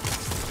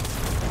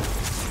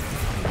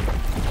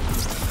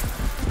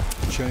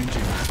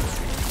 Changing.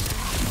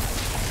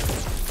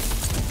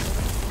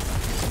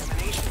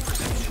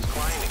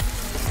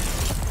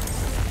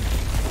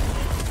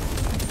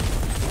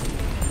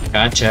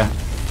 Gotcha.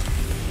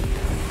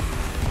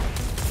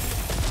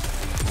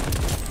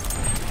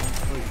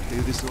 I could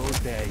do this all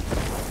day.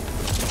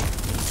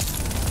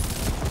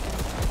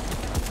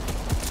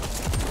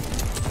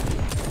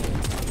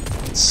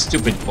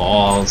 Stupid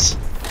balls.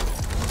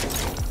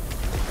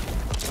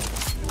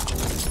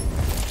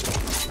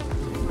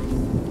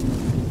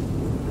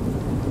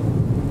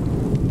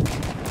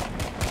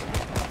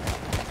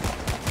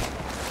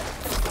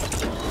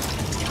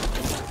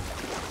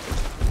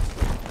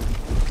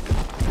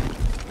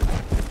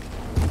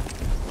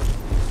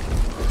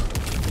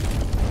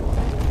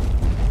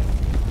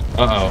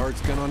 Uh-oh. Hard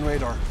scan on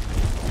radar.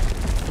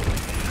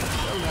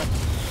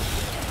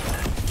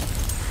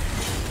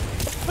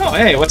 Oh,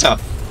 hey, what's up?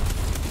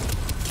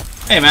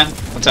 Hey, man,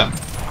 what's up?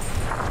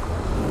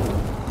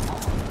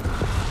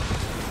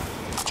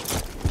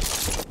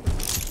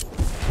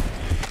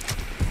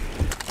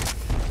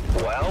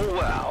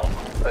 Well,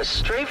 a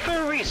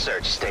strafer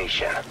research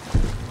station.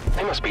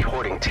 They must be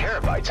hoarding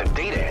terabytes of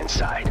data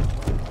inside.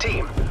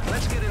 Team,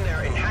 let's get in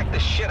there and hack the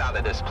shit out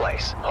of this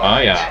place. Oh,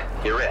 yeah.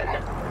 You're in.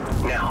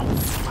 Now,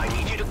 I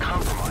need you to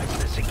compromise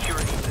the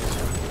security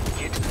system.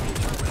 Get to the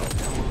terminal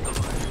and look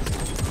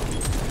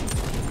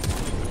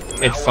alive.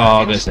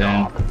 Pitfall is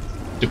in.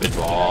 Stupid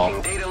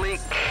ball. Data leak.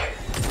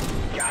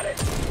 Got it.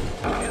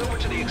 Head over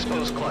to the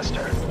exposed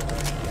cluster. Come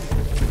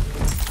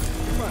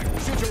on,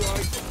 shoot your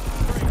right.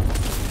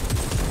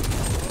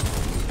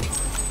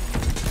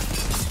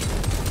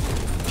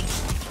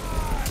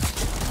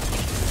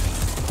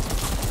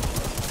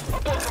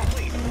 Upload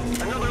complete.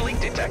 Another leak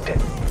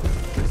detected.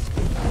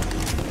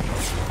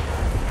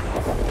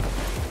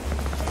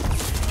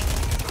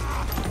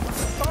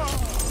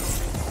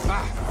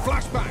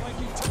 Flashback.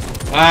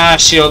 Ah,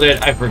 shielded.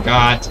 I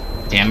forgot.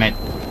 Damn it.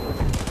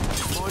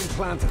 Mine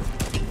planted.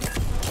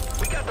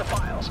 We got the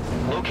files.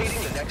 Locating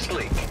the next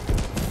leak.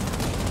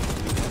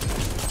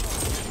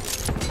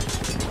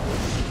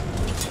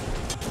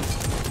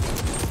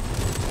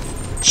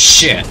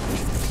 Shit.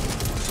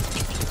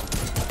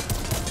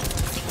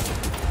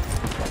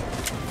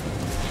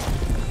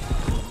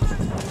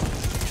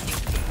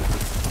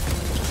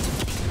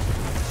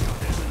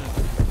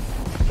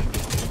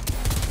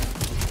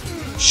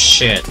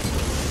 Shit.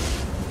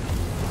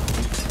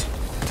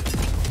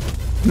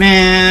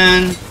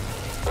 Man.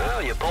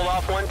 Well, you pulled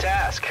off one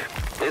task.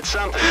 It's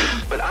something,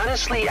 but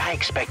honestly, I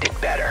expected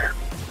better.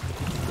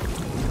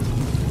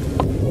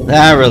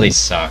 That really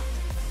sucked.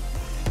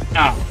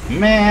 Oh,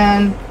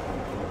 man.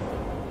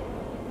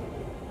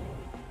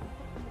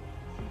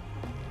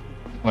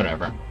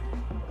 Whatever.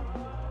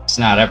 It's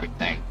not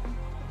everything.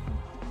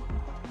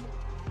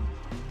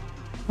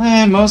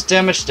 Most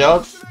damage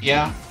dealt?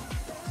 Yeah.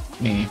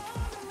 Me.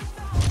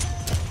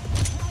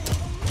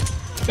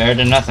 Better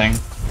than nothing.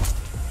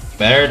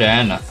 Better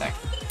than nothing.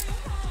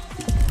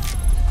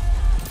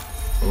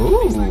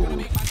 Ooh.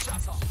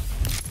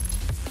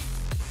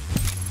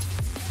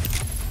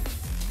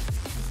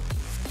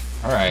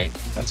 Alright,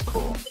 that's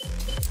cool.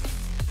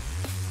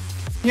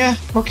 Yeah,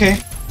 okay.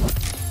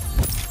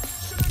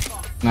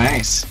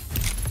 Nice.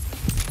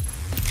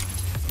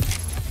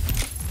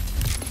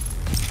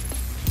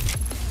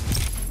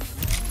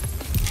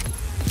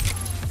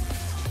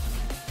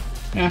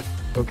 Yeah,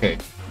 okay.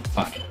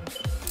 Fine.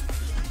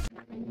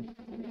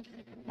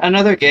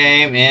 Another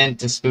game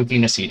into Spooky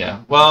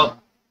Nisita. Well,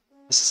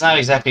 this is not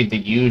exactly the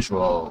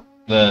usual,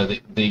 the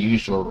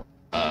usual,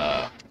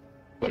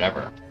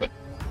 whatever. But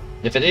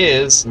if it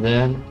is,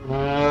 then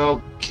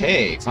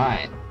okay,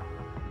 fine.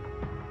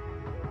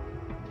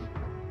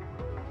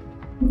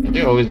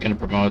 You're always gonna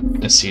promote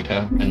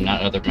Nisita and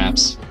not other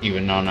maps,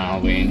 even on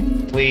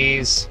Halloween.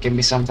 Please give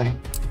me something.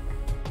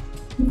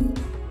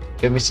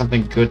 Give me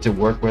something good to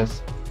work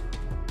with.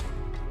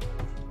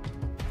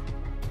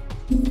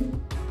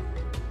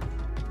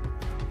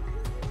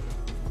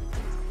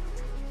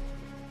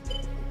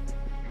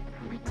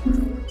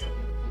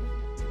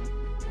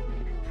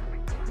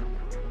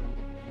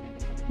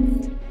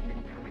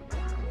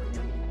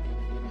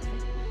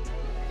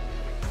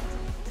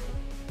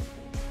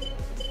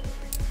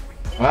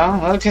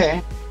 Well,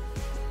 okay.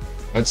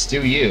 Let's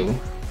do you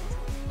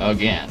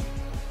again.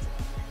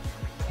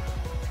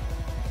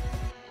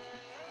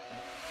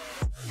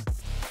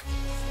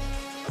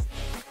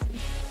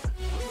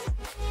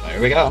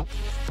 There we go.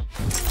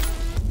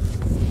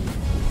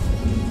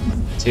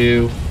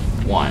 2,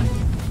 1.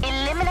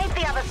 Eliminate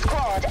the other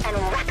squad and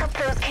rack up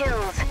those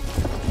kills.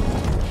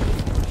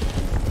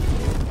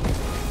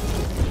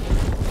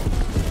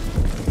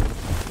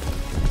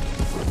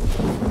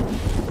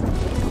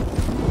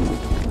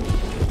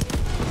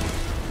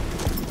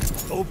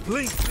 Oh,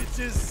 blink,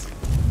 bitches!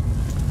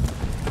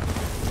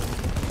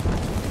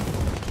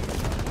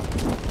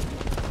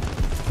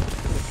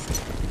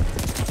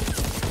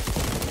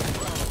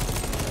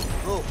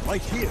 Oh,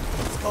 right here.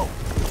 Let's go.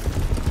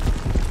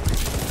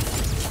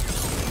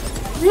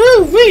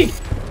 Woo-wee!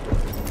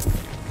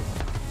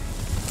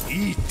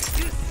 Eat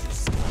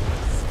this.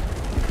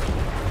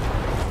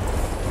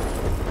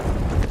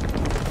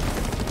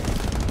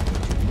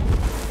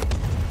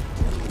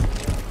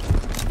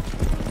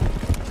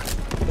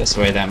 This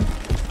way, then.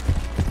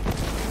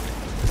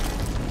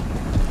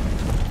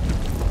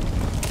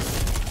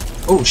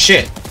 Oh,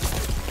 shit.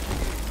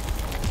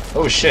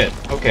 Oh, shit.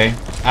 Okay.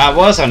 I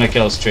was on a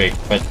kill streak,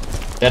 but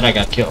then I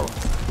got killed.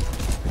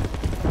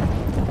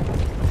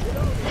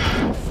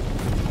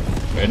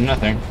 Good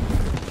nothing.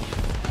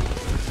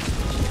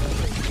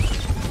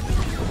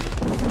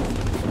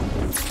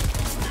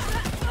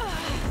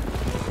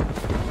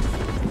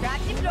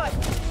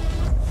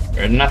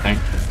 Good nothing.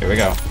 Here we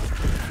go.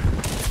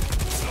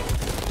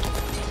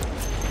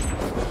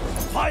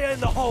 Fire in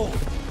the hole.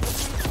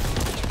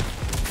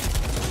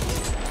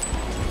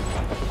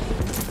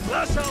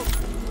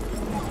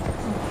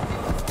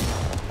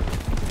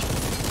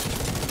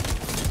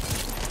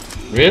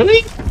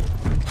 Really?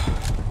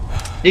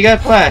 He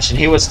got flashed and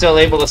he was still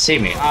able to see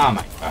me. Oh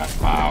my god,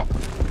 wow.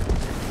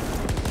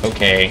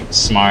 Okay,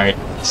 smart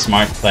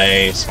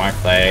play, smart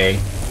play.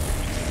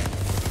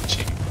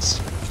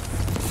 Jeez.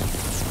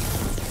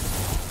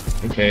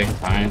 Okay,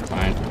 fine.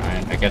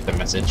 I get the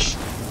message.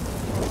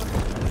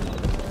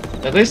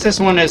 At least this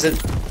one isn't...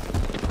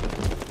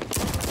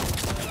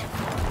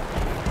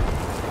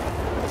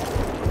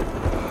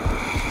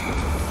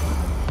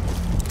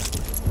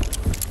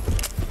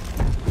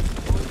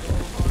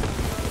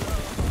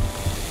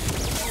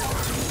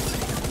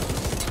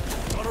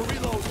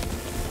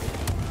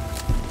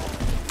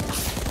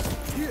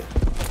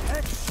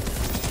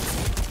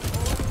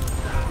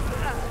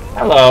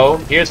 Hello,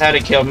 here's how to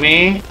kill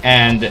me,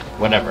 and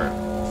whatever.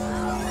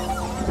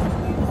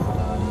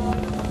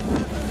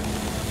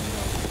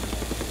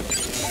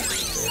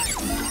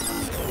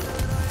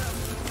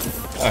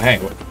 Oh, hey,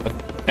 what?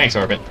 Thanks,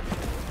 Orbit.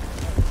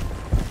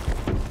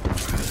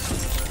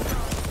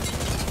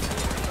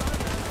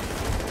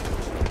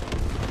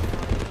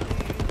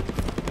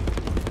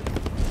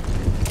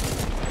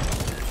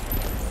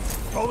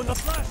 Throwing a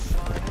flash.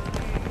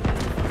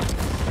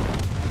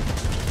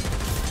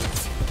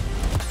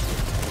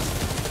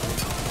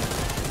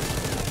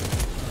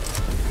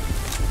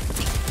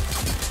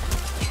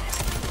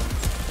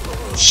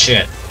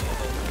 Shit.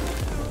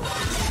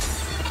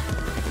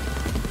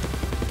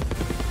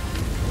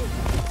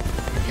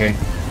 Okay.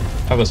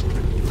 That was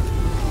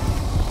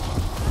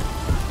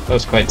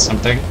quite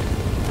something.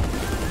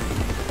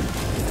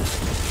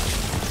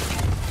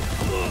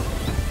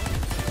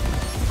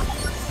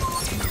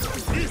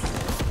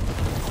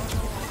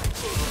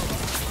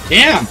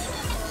 Damn!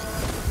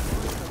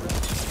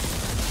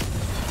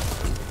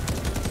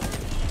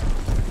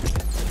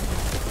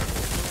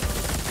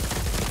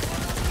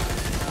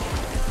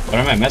 What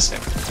am I missing?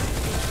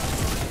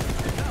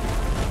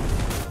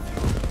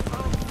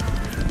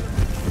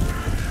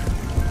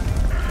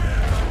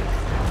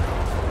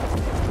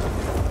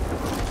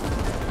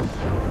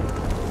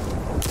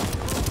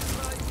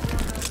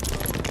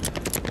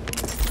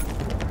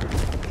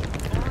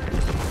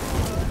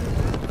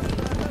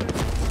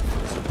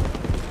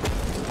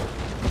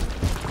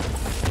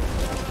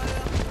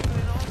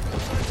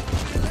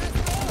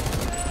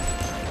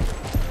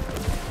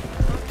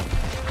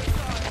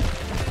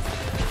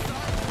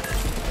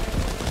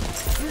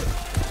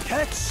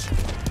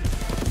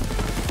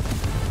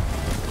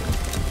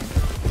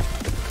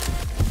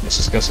 Let's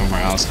just go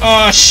somewhere else.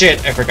 Oh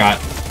shit, I forgot.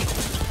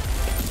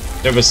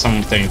 There was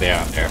something there.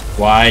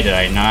 Why did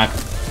I not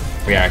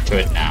react to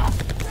it now?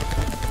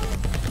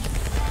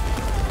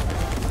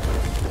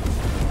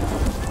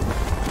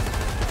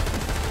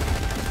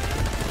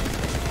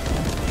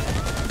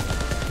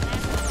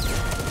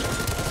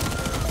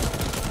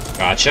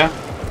 Gotcha.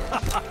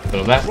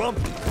 Little left.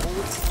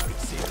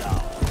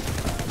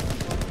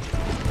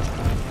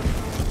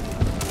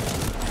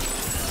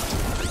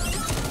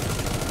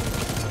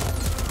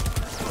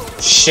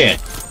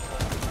 Shit.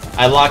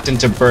 I locked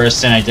into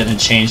burst and I didn't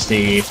change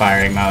the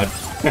firing mode.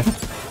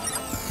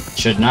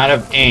 Should not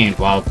have aimed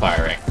while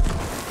firing.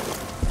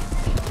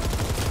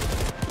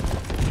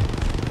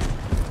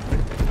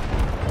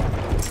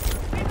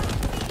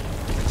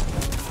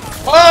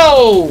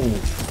 Oh!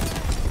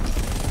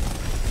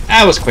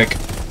 That was quick.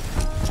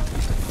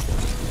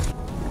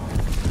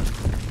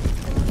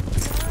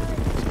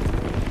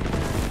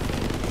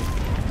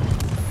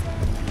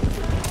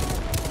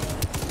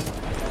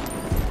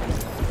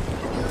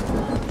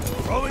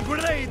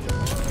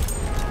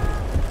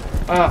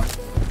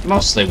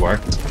 Mostly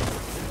worked,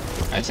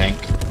 I think.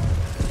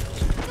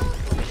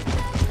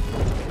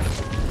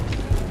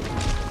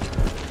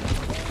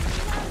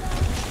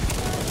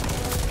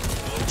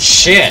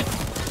 Shit!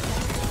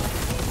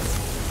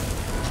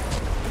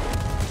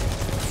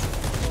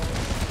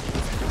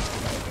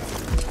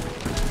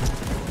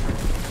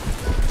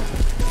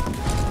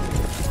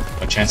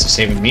 No chance of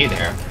saving me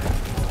there.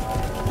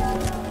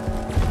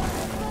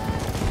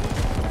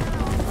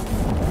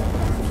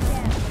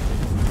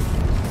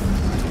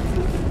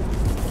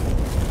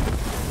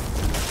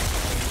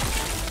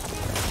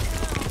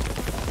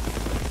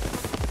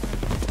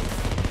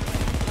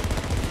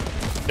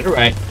 Get it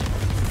right.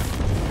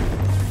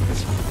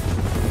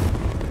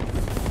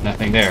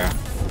 Nothing there.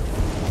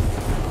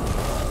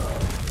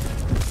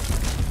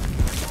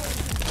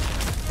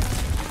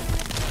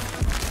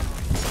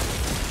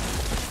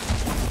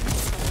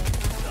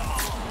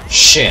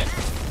 Shit.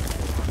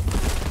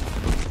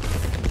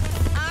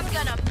 I'm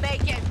gonna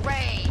make it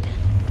rain.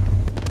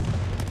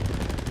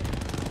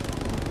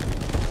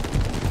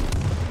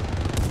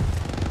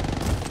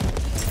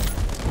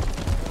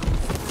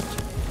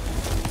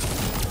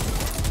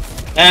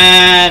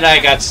 And I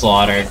got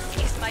slaughtered.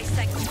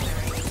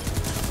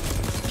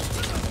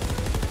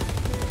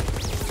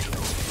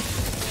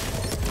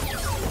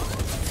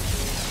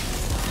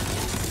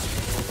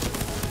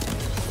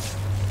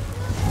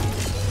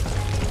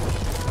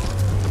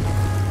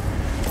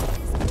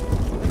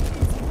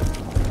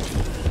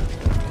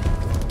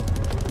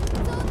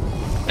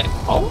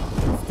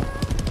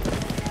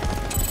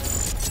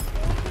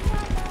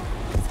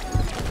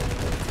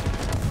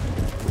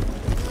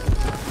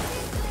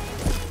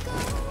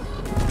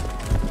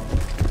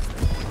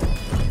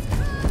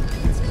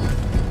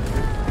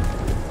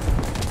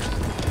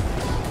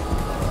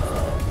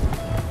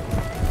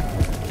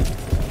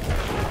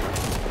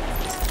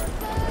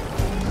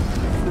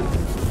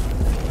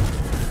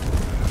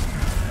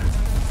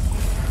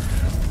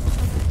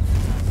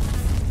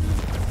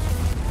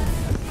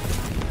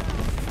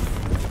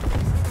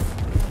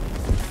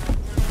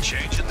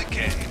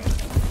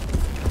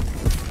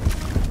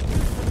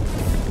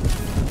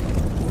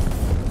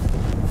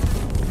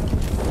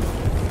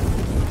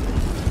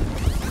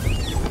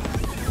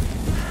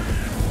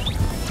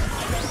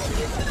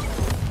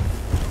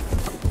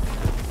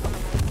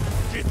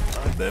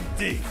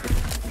 empty.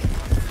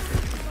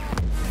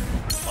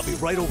 I'll be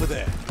right over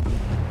there.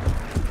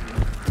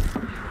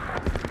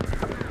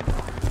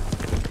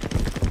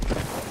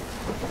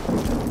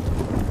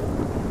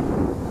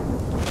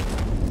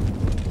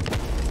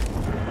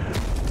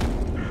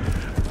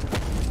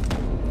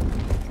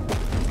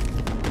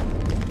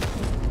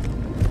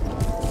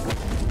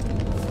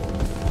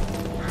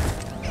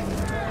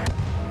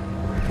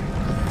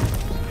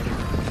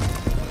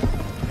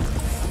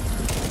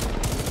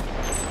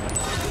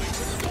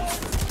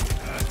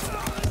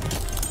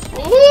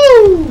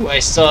 Woo! I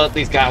still at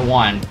least got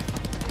one.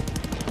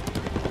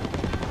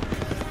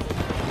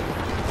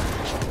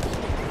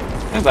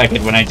 I like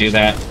it when I do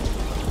that.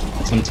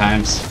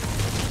 Sometimes.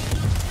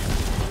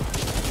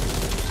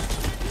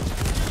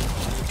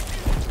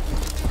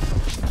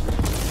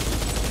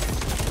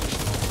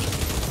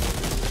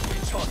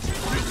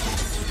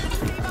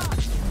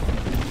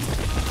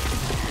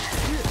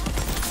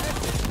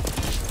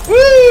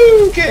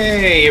 Woo!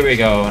 Okay, here we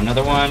go.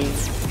 Another one.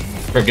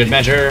 For good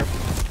measure.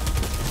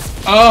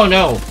 Oh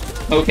no!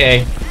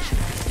 Okay.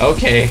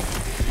 Okay.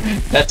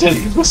 That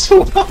didn't go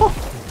so well.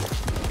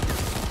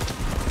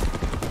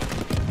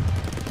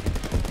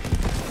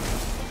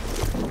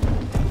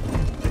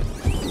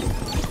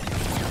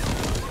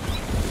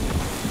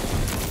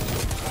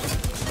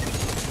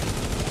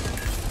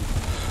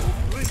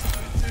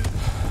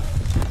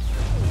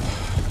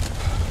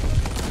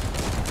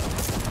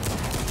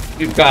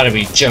 You've got to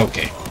be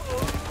joking.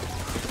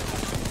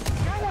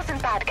 That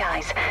wasn't bad,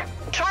 guys.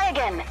 Try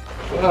again.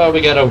 Well,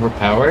 we got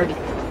overpowered.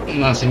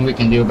 Nothing we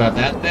can do about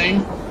that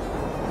thing.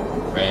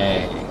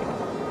 Hooray.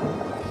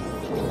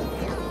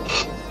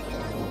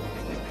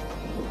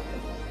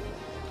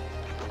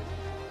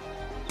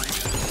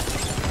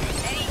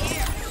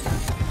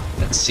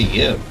 Let's see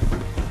you.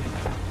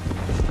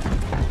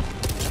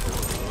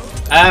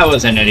 I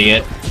was an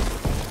idiot.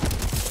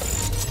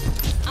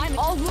 I'm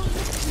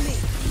almost me.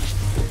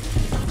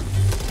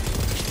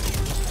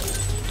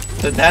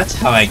 So that's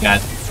how I got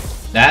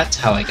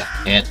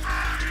hit.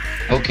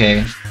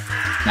 Okay,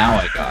 now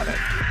I got it.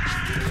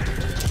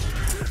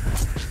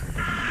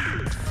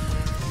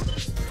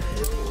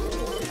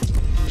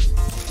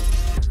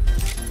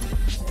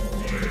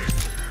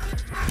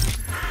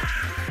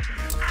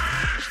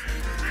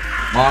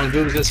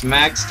 Mongoose is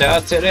maxed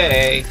out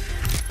today.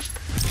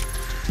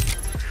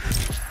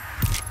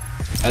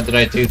 How did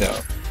I do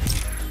though?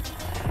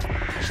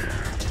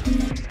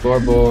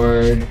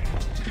 Scoreboard.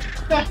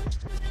 Eh,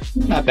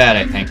 not bad,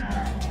 I think.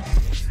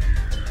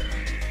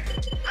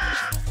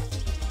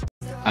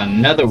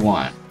 Another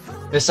one.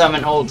 This time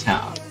in Old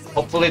Town.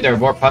 Hopefully there are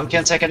more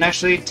pumpkins I can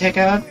actually take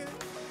out.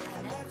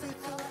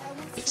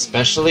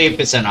 Especially if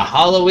it's in a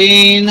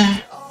Halloween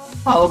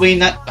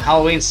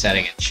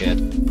setting and shit.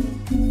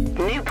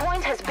 New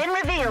point has been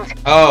revealed.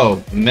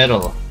 Oh,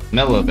 middle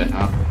of it,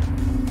 huh?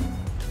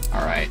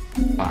 Alright,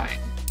 fine.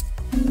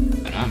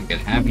 Then I'm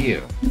gonna have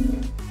you.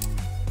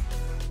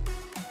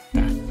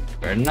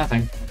 Better than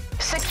nothing.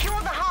 Secure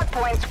the hard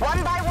points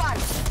one by one.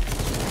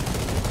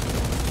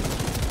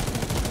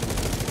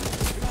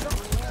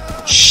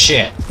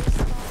 Shit.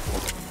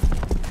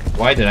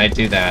 Why did I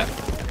do that?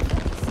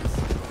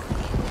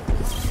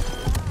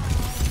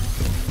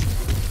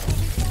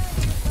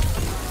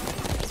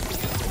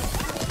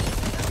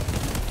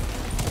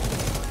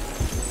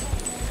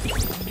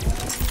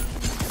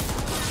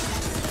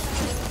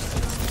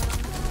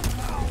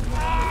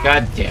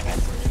 God damn it.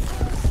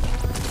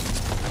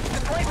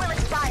 The point will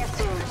expire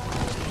soon.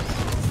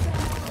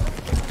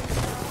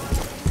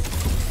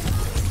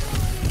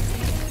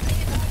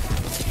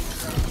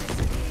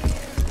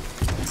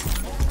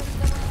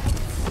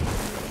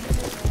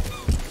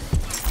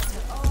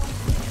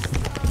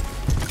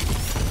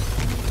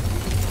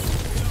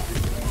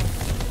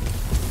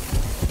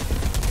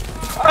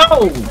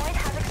 Oh! Point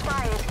has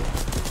expired.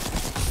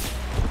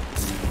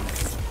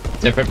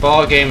 Different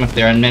ball game. If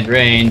they're in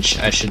mid-range,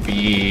 I should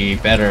be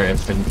better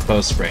if in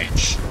close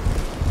range.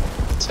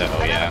 So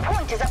yeah. Another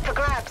point is up for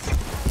grabs.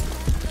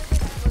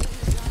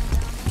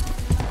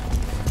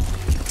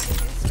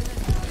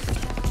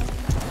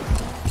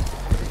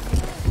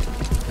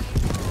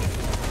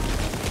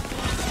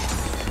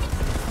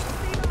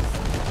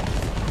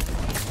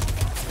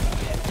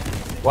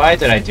 Why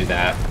did I do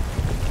that?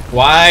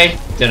 Why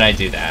did I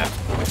do that?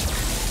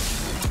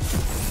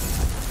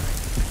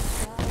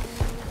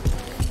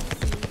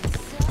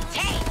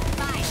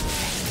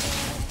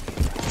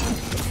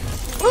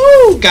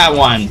 Woo! Got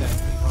one!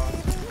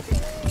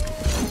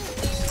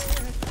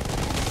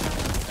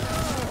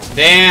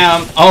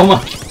 Damn! Oh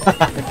my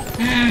god!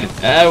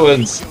 That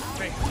was...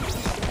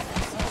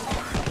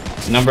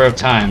 number of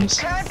times.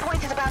 Current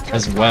point is about to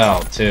As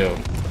well, too.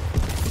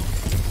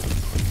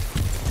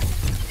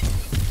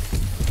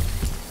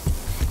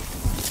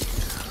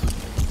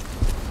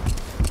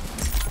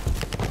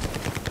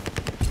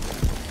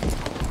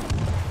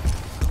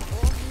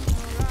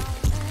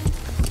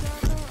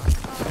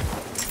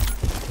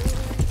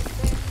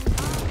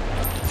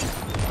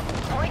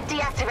 Point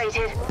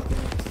deactivated.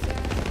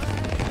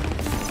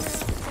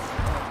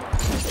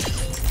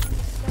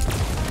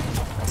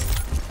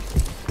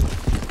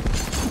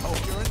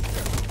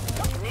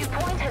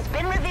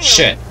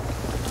 Shit.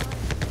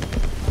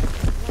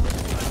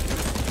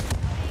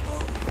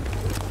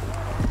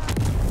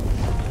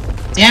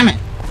 Damn it!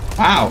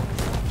 Wow.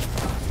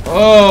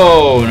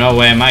 Oh, no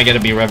way am I gonna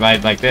be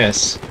revived like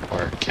this.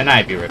 Or can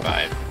I be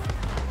revived?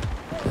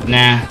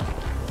 Nah.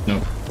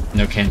 No.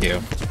 No can do.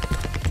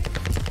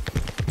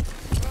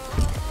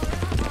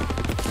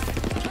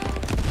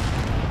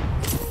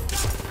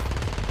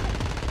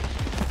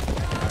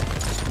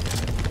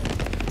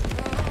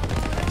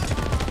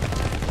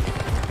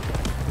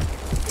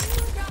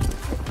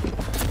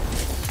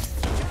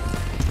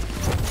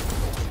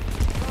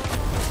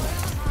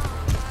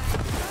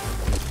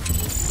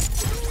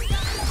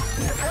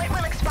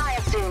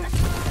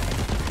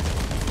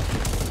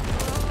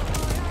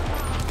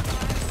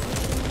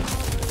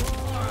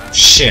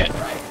 Shit.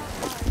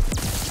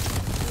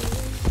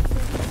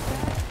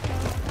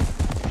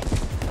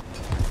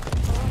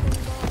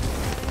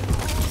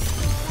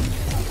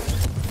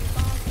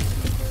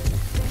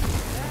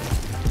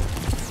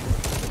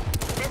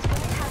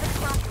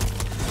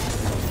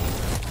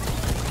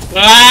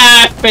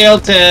 Ah!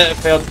 Failed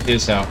to do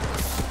so.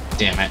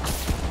 Damn it.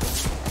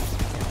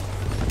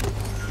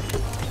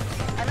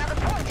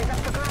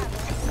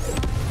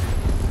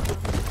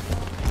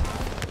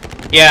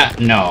 Yeah,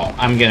 no,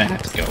 I'm gonna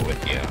have to go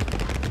with you.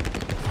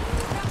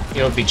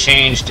 It'll be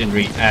changed in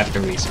after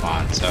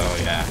respawn, so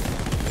yeah.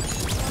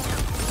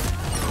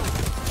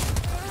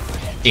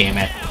 Damn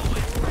it.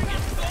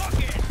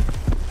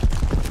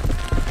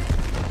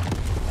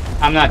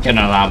 I'm not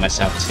gonna allow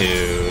myself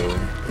to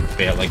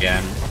fail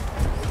again.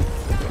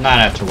 Not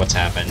after what's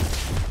happened.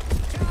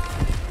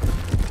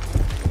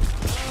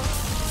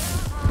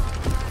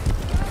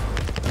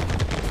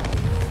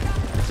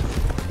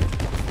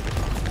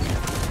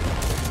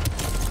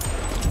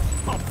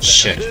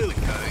 Shit.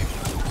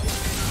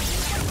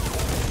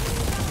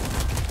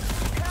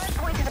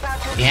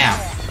 Yeah.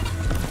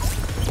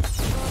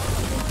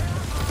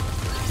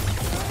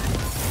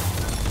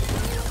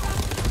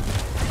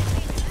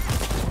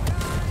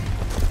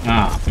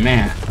 Oh,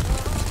 man.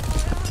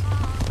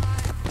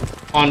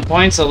 On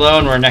points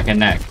alone, we're neck and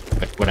neck,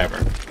 but whatever.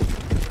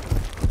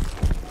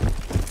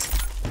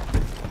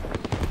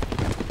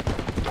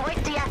 Point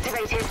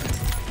deactivated.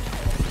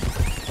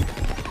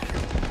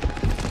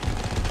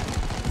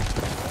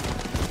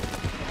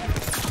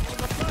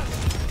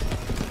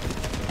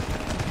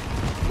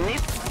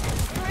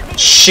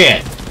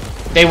 Shit!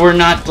 They were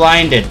not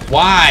blinded.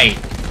 Why?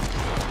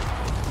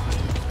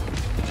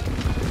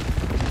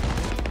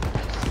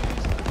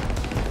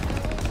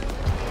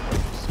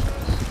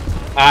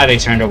 Ah, they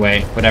turned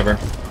away. Whatever.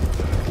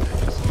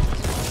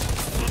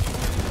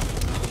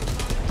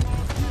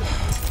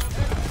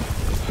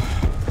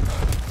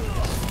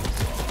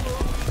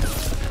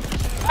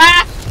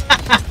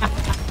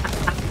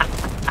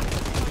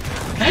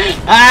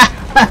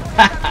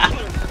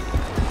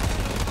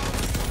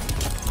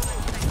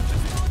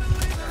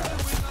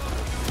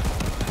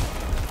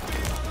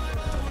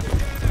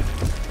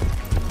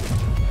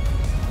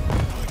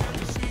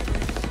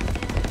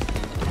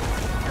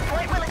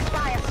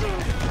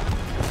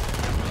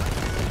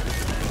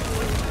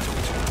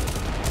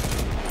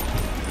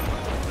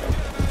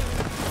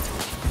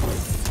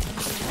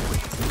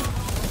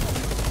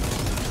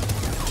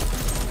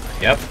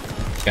 Yep,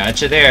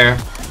 gotcha there.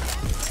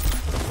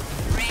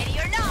 Ready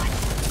or not.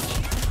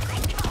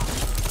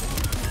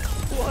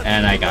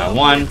 And I got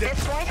one.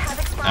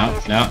 No,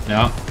 no,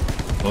 no.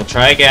 We'll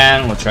try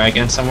again. We'll try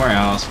again somewhere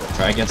else. We'll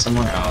try again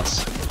somewhere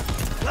else.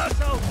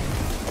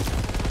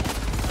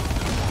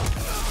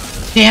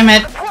 Damn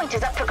it!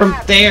 From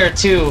there,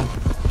 too.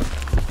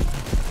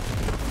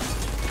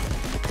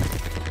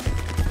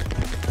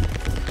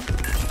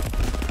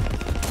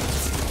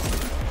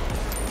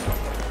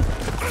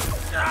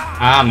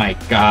 Ah, my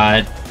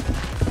God.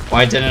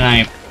 Why didn't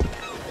I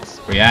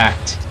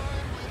react?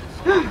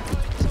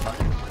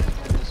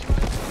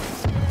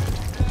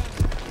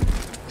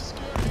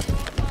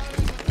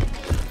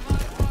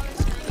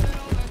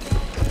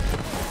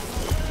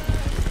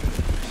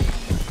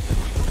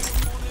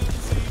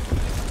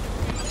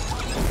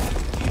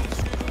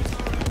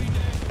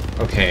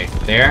 Okay,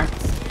 there.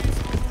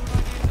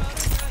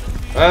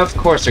 Of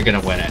course they're gonna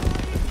win it.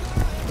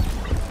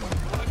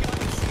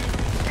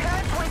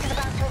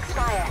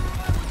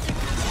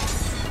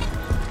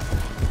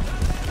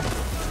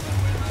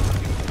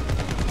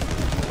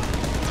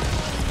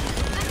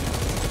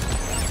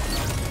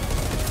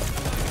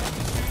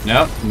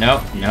 Nope,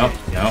 nope, nope,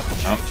 nope,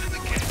 nope.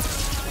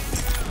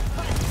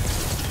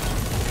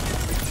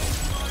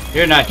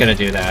 You're not gonna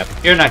do that.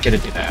 You're not gonna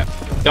do that.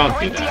 Don't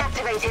do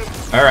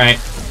that. Alright,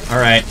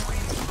 alright.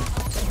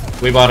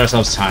 We bought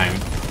ourselves time.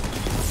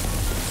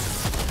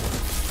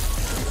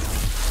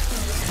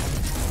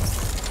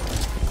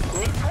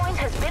 New point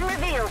has been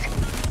revealed.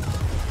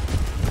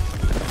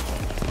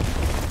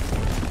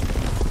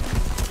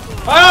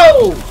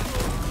 Oh!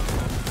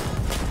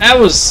 That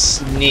was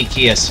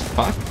sneaky as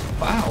fuck.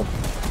 Wow.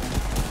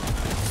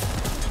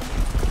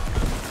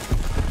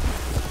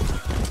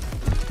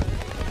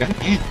 God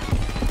damn.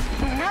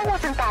 That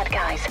wasn't bad,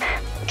 guys.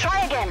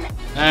 Try again.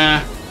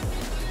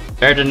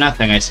 Better than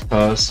nothing, I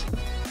suppose.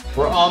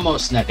 We're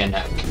almost neck and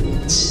neck.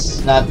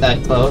 It's not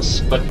that close,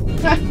 but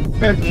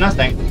better than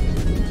nothing.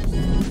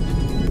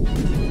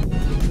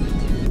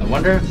 I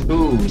wonder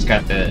who's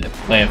got the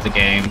play of the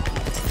game.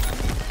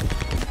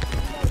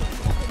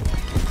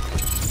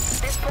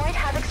 This point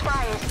has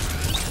expired.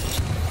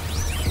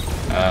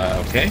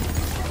 Okay.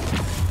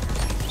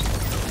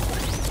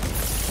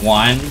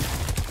 1,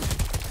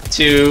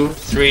 2,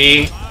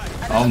 3.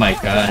 Oh my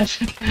gosh.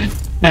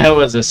 That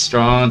was a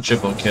strong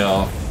triple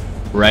kill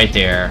right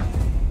there.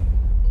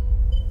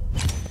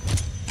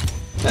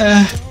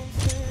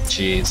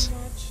 Jeez.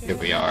 Here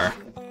we are.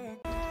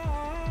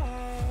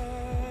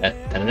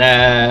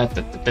 I'm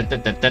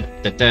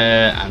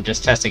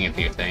just testing a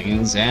few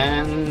things,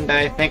 and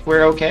I think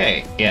we're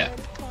okay. Yeah.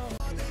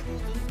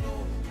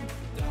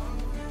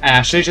 I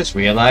actually just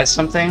realized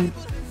something.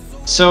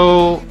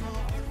 So,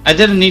 I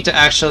didn't need to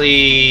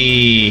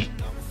actually...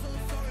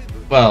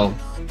 Well,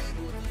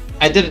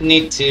 I didn't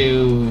need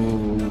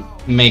to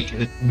make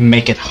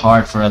it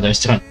hard for others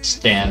to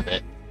understand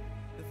it.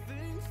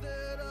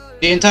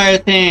 The entire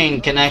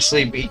thing can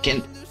actually be...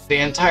 the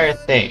entire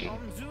thing.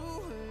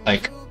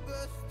 Like,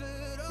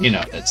 you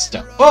know, that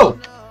stuff. Oh!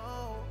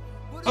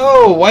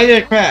 Oh, why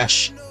did it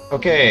crash?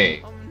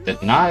 Okay.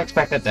 Did not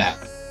expect that to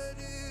happen.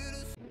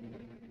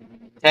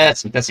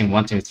 Testing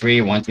 1, 2,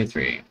 3, 1, 2,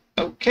 3.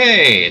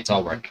 Okay, it's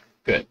all working.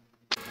 Good.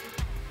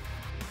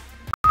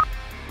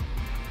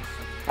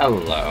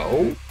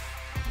 Hello?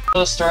 I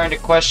was starting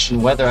to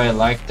question whether I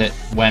liked it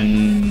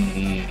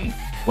when...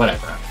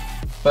 whatever.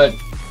 But,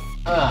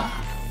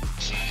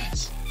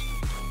 jeez.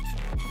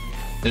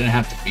 It didn't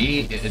have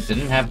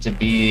to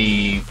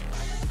be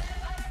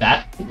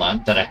that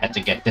blunt that I had to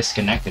get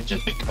disconnected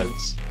just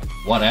because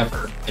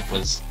whatever. It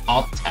was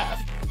alt-tab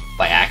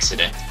by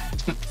accident.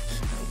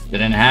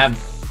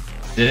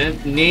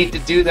 Didn't need to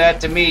do that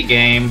to me,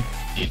 game.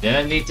 You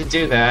didn't need to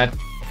do that.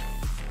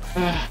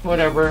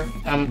 Whatever.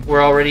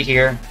 We're already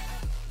here.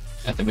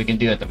 Nothing we can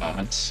do at the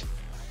moment.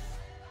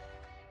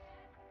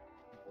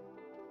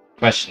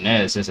 Question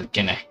is it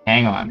gonna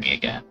hang on me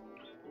again?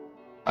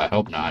 I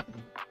hope not.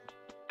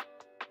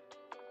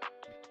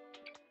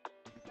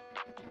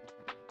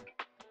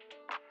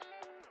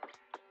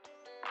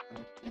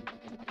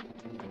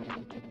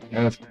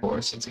 Of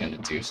course it's gonna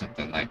do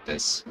something like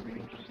this.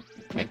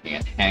 Making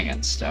it hang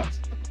and stuff.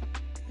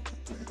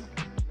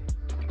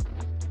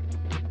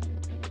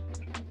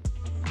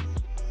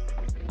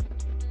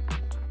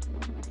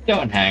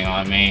 Don't hang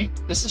on me.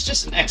 This is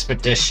just an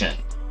expedition.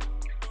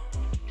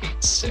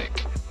 Pete's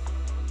sick.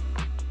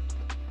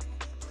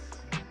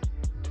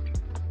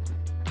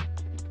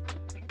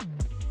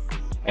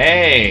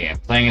 Hey, I'm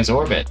playing as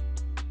Orbit.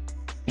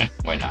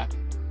 Why not?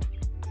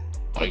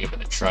 I'll give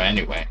it a try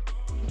anyway.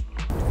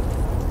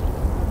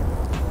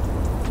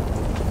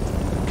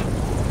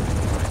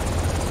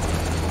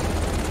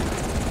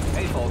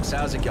 Hey folks,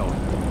 how's it going?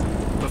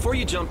 Before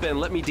you jump in,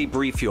 let me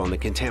debrief you on the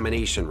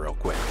contamination real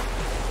quick.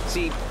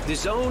 See, the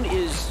zone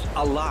is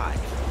alive.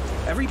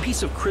 Every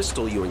piece of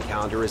crystal you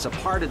encounter is a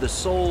part of the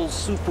soul's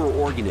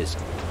superorganism.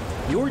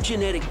 Your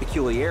genetic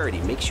peculiarity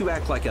makes you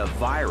act like a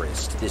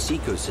virus to this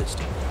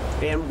ecosystem.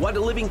 And what do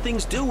living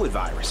things do with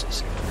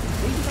viruses?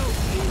 Think about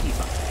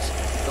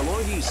antibodies. The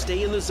longer you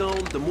stay in the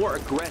zone, the more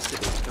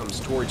aggressive it comes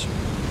towards you.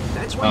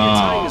 That's why your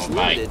time is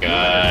limited, no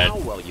matter how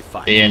well you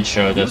fight. The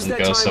intro doesn't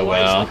go so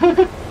well.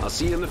 I'll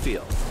see you in the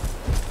field.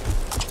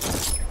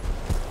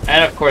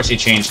 And of course he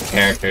changed the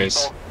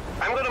characters.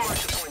 I'm going to mark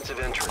the points of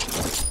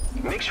interest.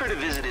 Make sure to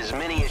visit as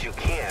many as you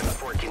can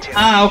before contamination.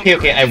 Ah,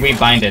 okay, I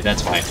rebinded,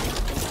 that's fine.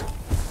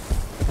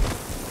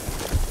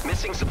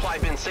 Missing supply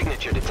bin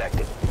signature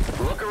detected.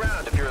 Look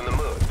around if you're in the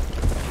mood.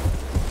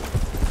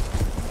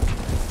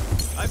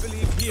 I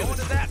believe he is. To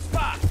that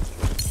spot.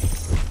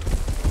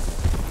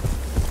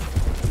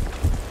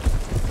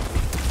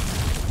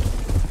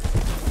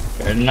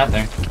 Better than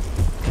nothing.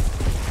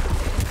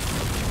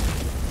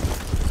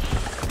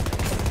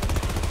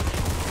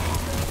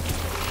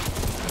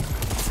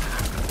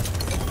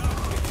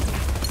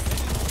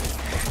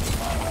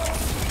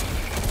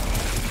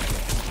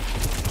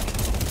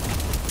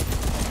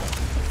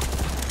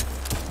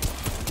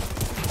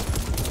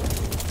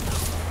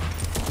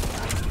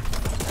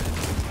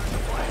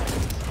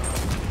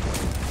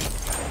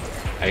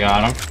 I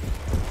got him.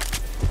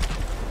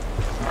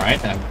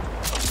 Alright then.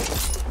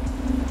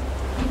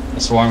 The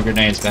swarm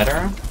grenade's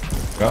better.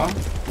 Go.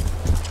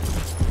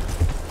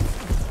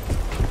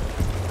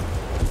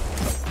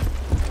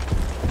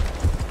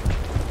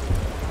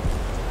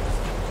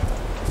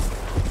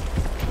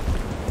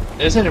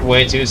 Isn't it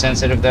way too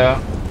sensitive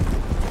though?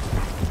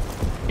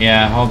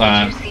 Yeah, hold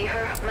on. Did you see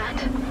her,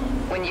 Matt?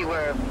 When you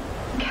were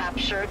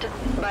captured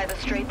by the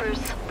Strapers?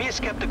 Be as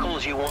skeptical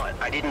as you want.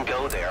 I didn't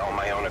go there on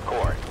my own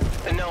accord.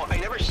 And no, I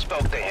never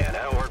spoke to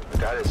Hannah or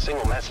got a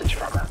single message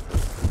from her.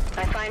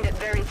 I find it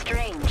very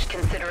strange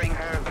considering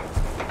her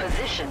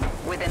position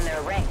within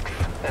their ranks.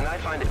 And I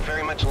find it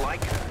very much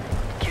like her.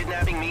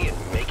 Kidnapping me and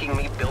making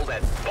me build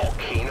that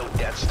volcano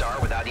Death Star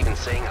without even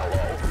saying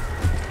hello.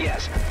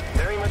 Yes,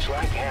 very much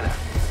like Hannah.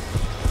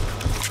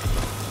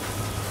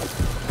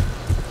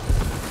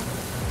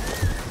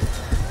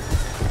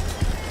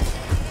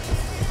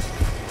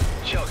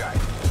 Chill, guy.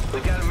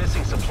 We've got a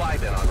missing supply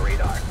bin on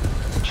radar.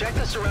 Check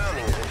the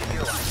surroundings if you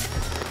feel like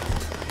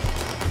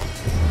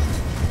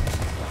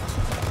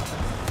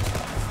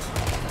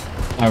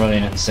it. Not really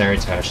necessary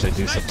to actually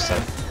do some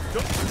stuff.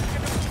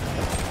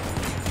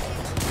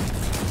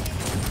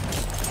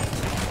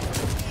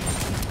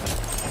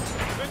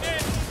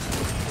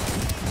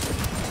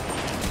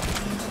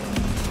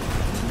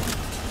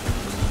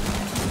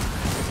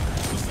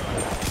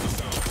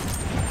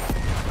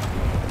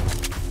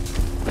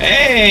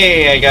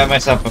 Hey, I got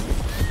myself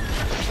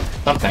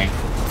something.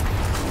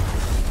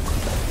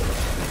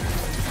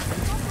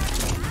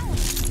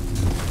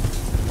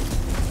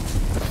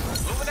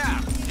 Moving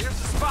out. Here's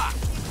the spot.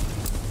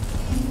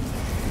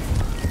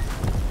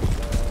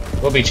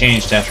 Will be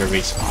changed after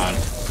respawn.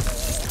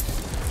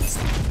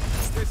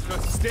 This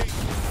must stay.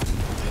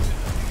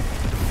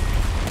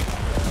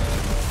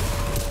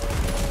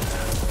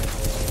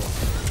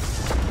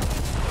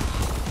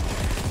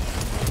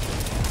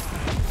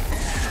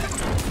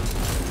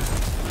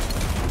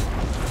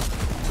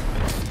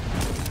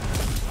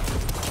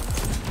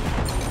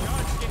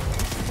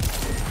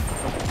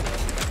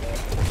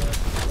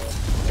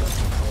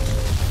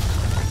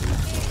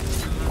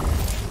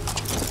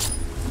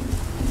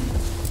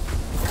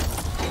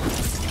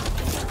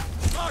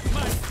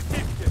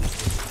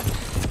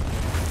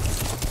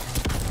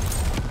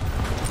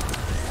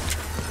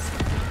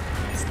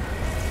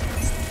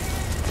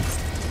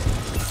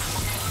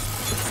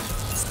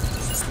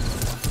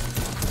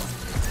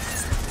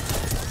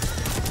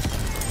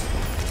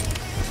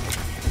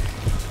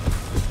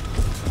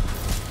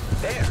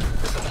 There,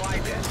 the supply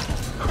bin.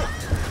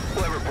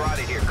 Whoever brought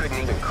it here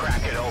couldn't even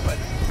crack it open.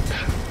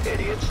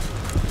 Idiots.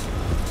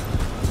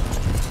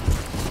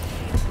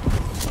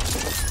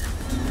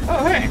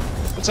 Oh, hey.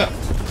 What's up?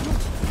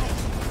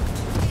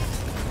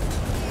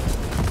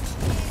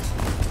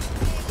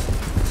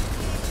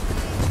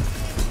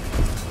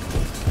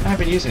 I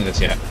haven't been using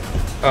this yet.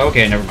 Oh,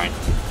 okay, never mind.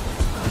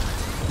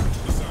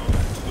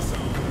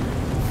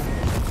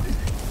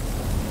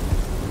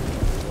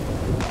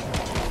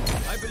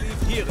 I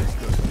believe here is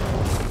good.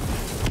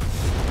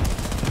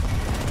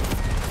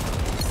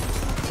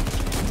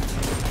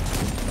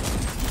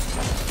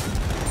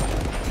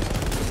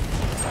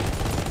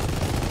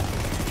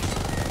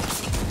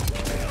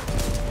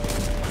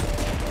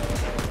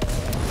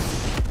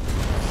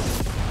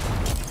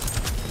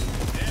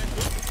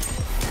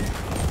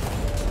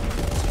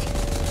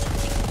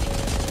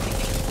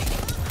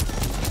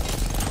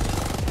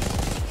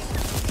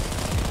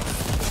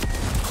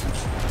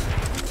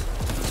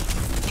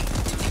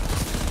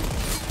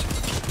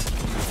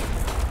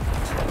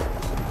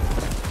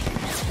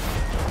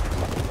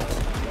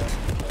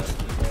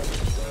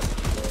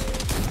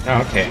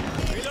 Oh, okay.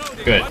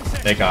 Good.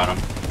 They got him.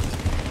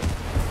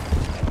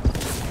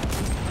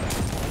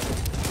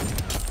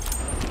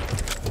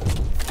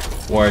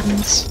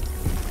 Wardens.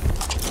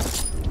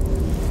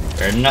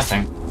 They're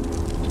nothing.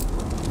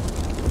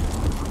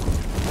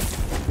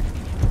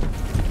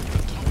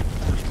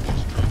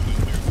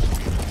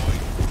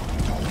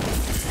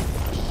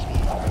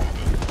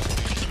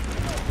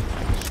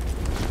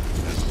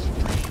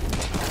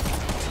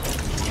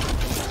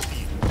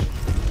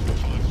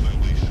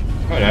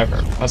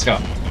 Whatever. Let's go.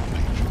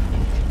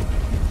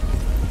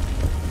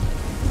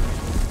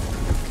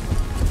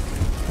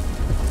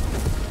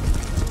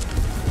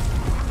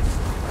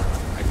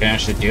 I can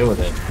actually deal with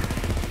it.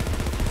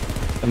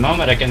 The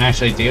moment I can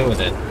actually deal with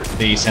it,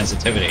 the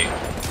sensitivity.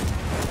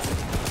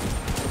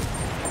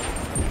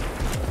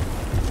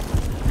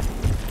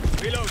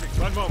 Reloading.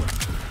 One moment.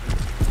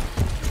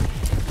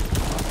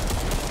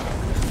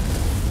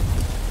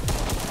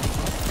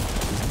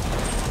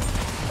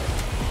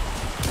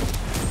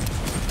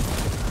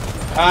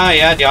 Ah,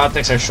 yeah, the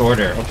optics are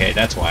shorter. Okay,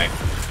 that's why.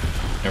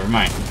 Never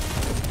mind.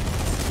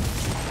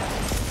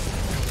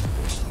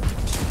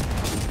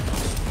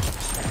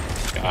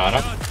 Got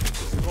him.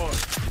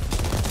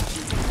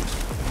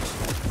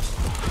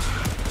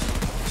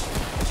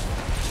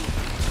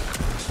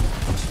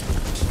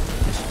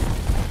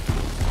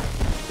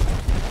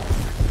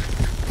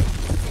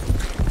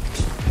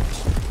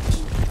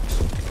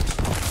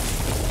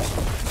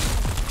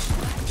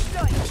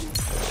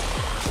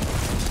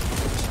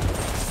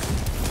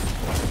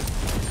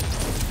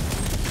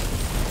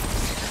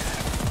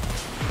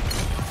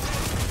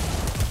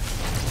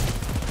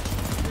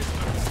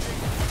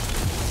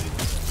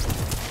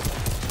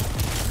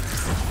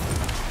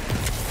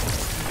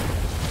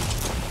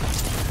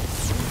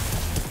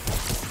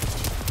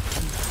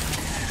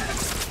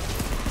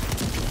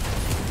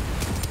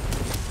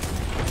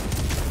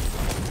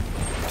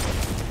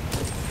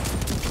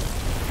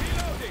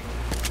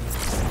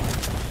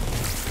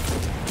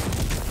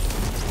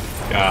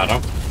 Got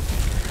him.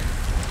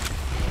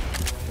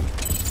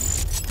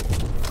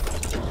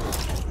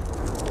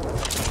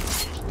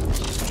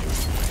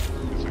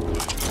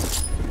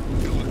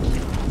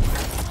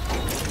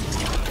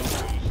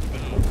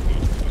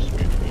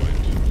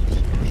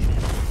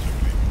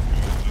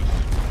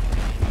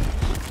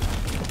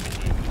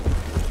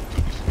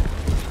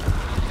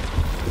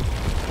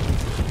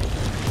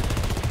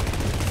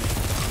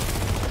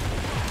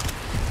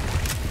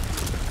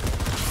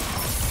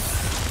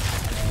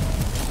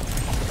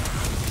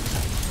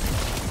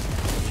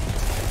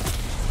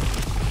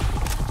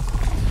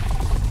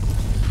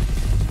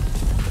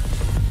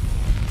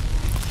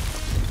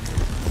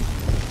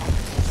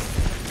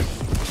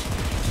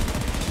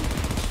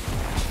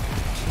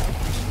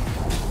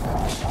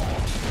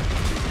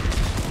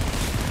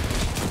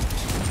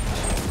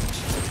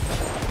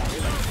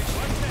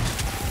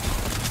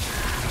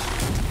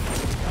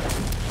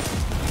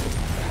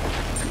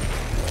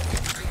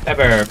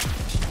 better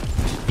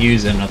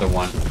use another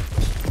one.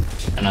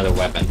 Another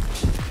weapon.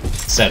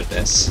 Instead of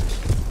this.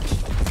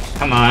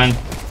 Come on.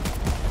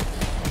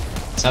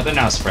 Something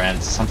else,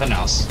 friends. Something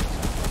else.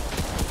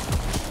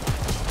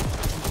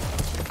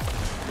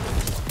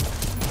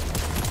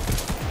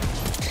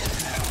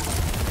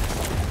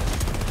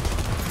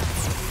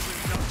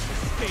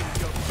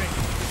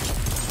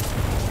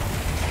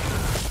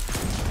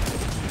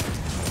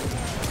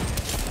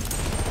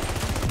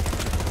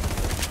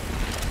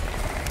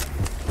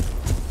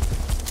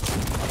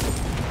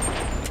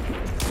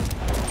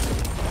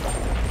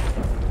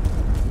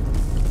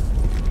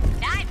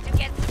 Time to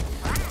get some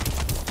fun.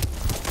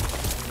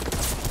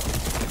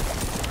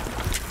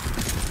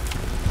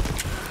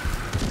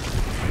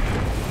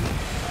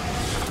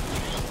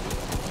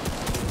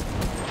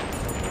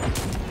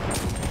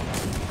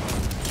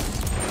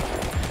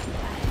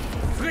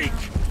 Freak!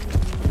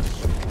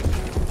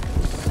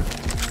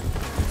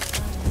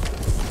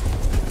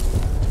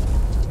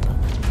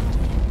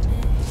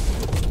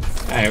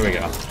 Ah, here we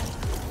go.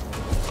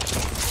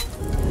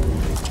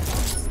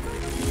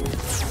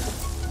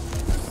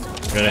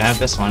 Where did I have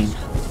this one?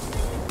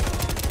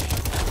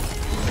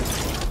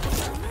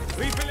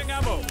 Refilling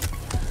ammo.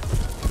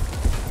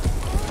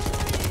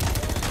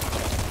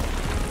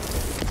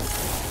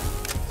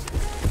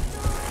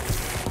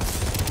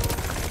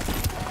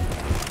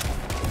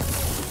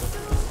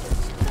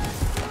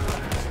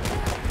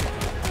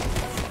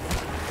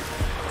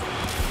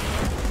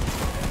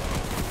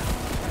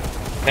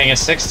 Thing is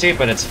 60,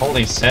 but it's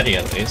holding steady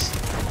at least.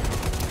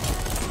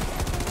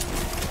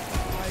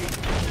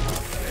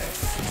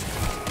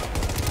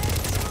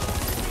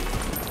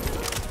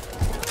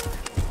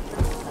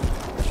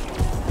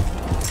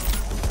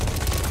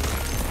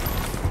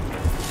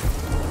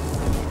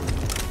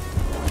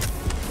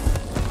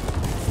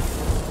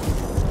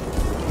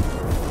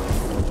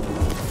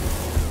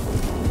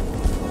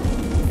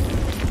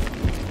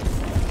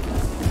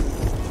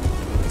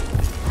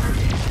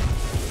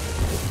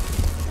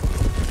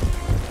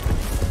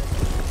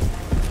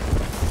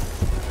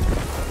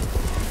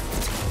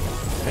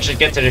 I should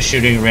get to the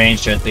shooting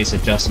range to at least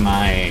adjust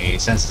my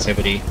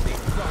sensitivity.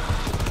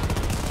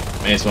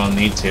 May as well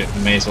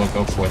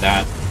go for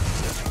that.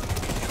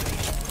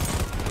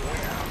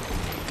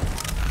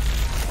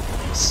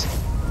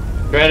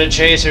 Dreaded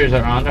chasers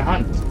are on the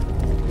hunt.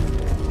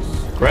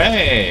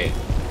 Great.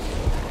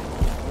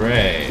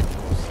 Great.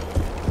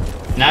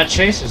 Now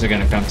chasers are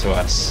gonna come to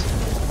us.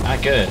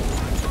 Not good.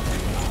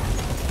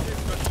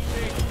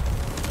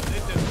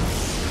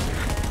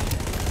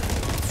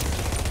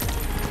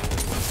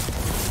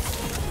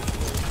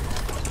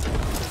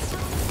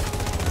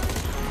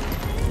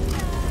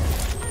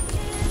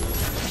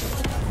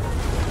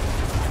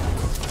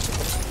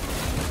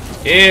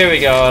 Here we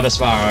go, the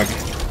Spark.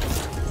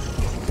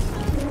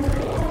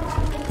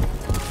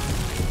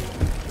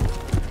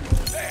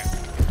 There.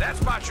 That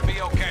spot should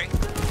be okay.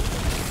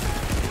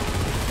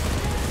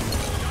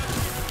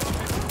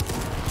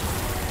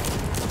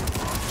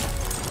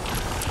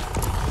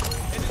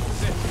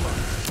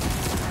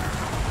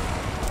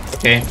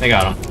 Okay, they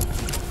got him.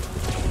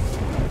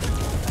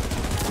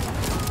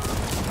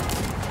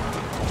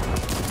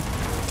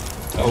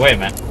 Oh, wait a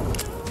minute.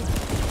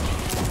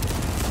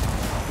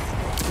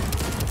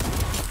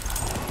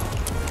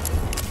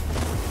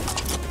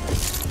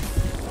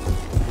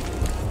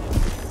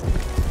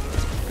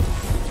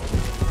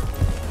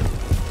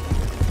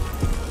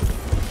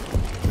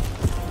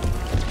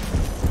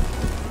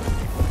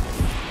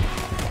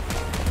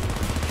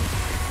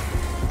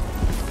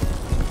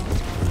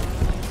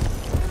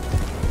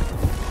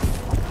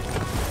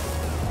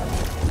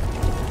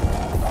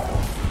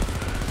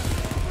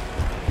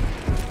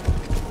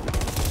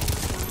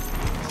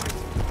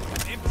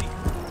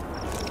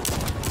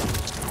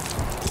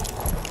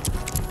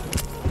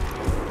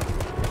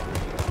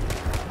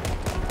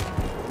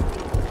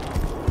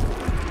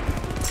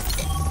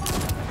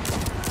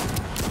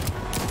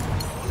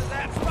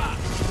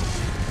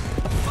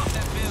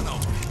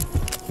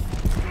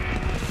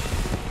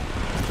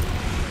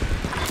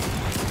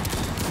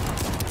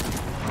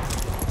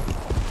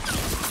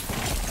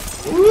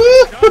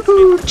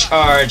 Woohoo!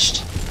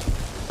 Charged.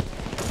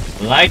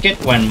 Like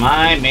it when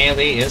my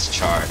melee is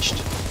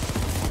charged.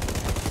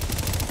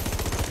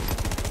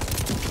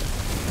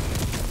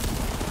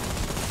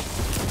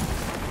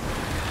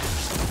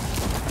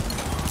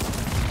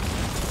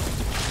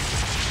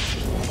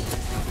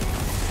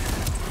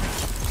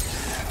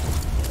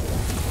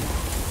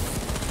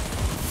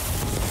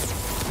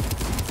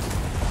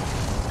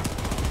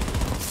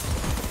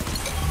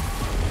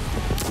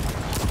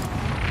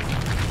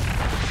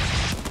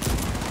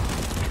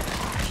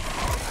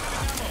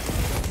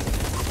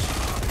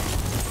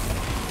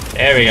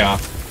 There we go.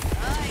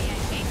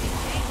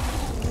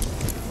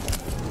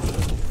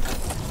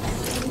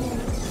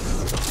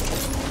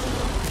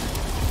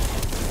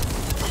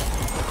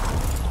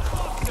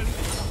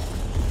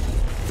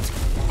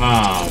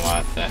 Oh,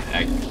 what the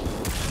heck?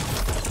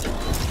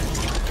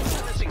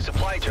 Missing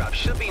supply drop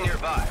should be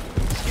nearby.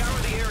 Scour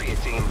the area,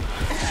 team.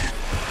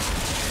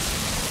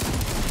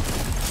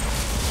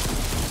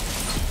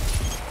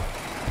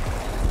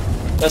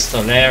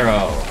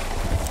 Pistolero.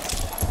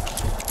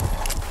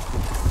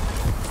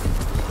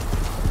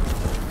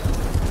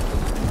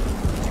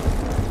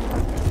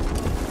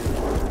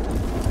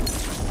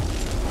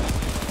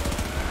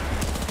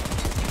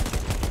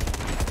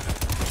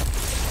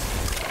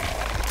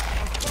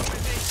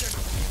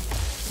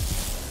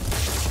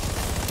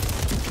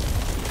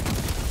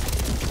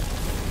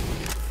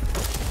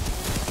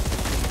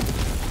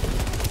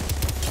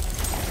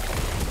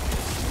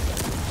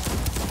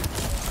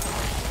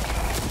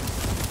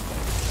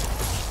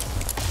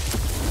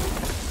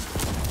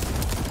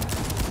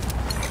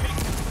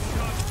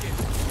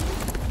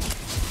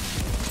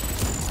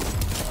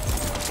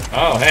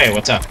 Oh, hey,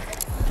 what's up?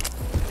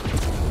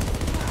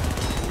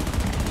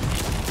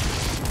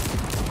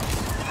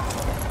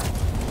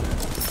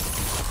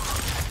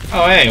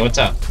 Oh, hey, what's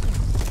up?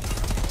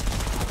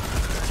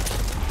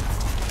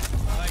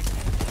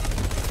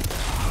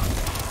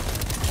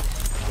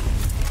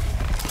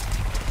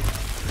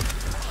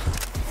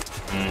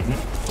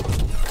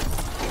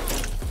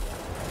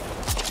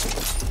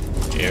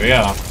 Here we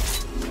go.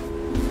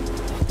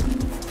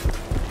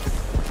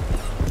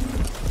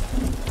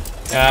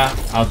 Yeah,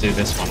 I'll do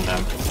this one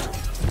then.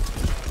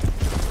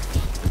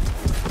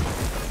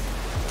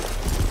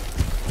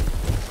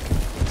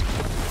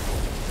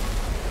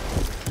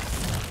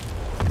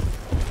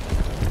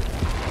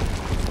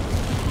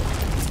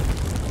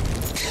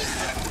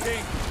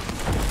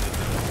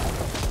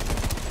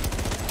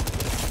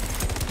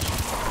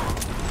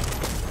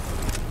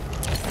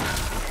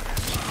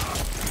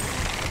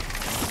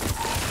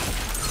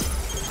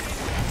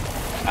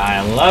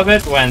 I love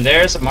it when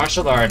there's a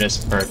martial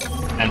artist perk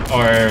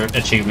or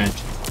achievement.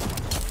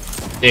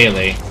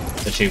 Daily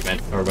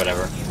achievement or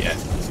whatever. Yeah.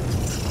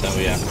 So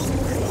yeah.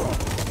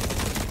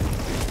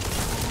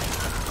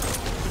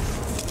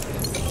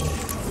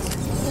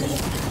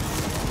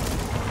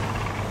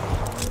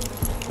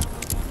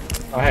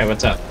 Oh hey,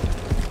 what's up?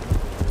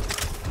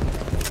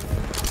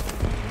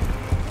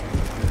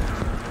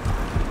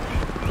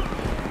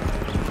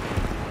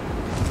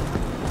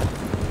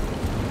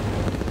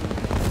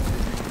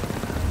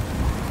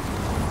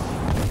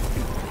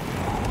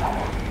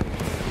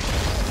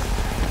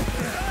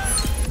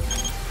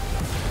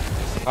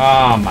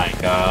 Oh my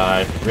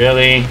god,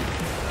 really?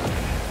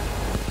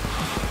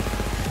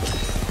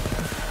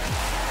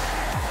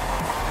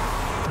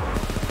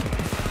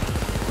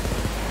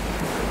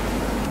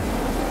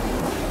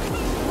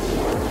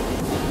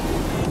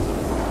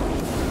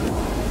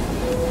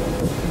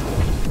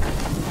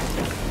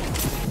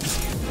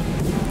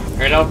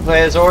 I don't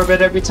play as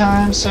Orbit every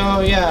time, so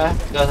yeah,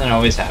 it doesn't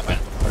always happen.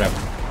 Whatever.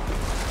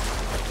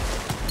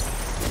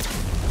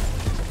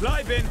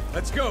 Fly bin,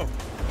 let's go.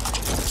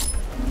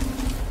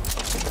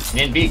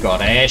 In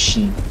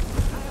Vigoration.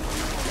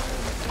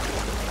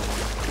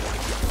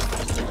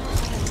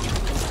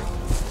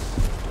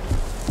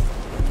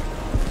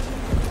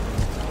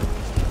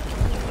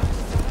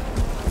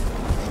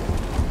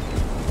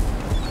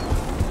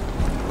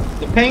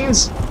 The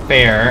ping's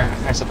fair,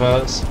 I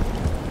suppose.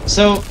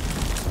 So,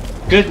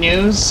 good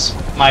news.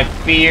 My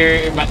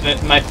fears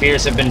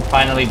have been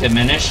finally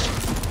diminished.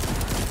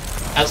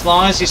 As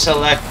long as you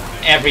select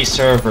every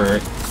server,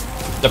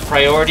 the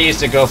priority is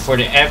to go for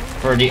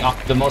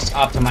the most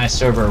optimized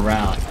server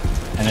around.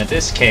 And in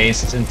this case,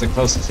 since the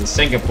closest is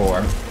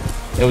Singapore,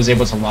 it was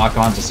able to lock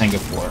on to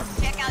Singapore.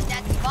 Check out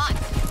that spot.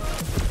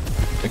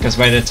 Because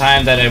by the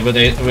time that it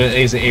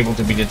was able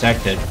to be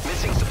detected,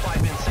 Missing supply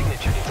bin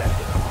signature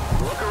detected.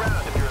 Look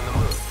around if you're in the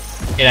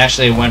mood. it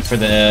actually went for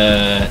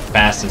the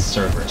fastest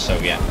server, so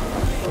yeah.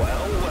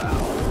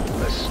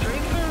 Well, a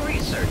stranger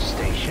research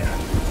station.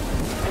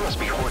 They must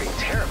be hoarding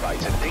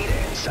terabytes of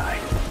data inside.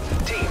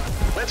 Team,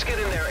 let's get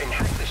in there and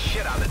hack the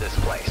shit out of this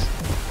place.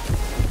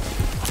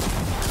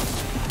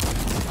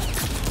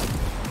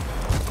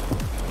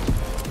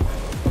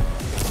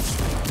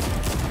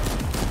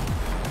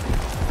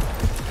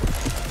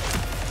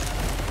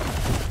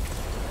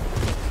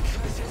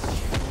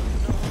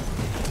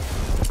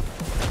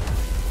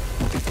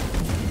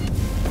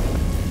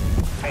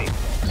 Hey,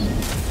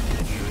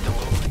 you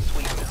deliver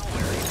sweet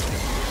malware.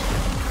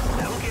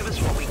 That'll give us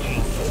what we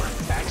came for.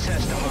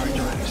 Access to hard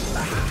drives.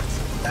 Aha.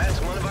 That's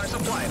one of our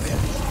supply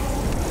bins.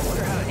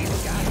 Wonder how it even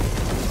got it.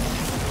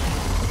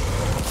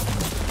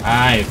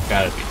 I've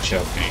got to be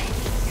joking.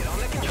 Get on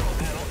the control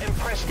panel and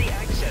press the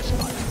access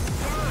button.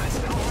 Come on,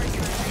 how hard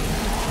can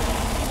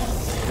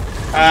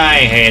I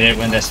I hate it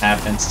when this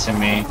happens to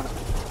me.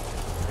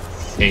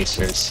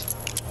 Pacers.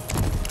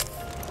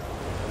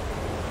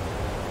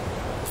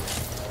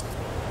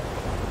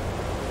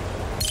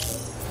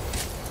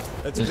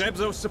 Let's grab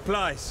those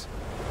supplies.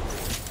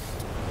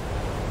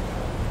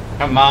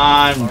 Come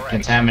on, All right,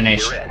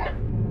 contamination. you're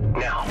in.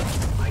 Now,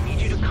 I need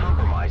you to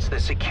compromise the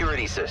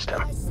security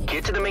system.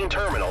 Get to the main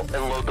terminal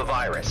and load the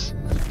virus.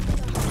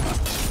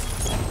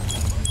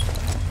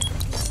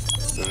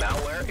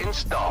 Malware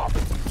installed.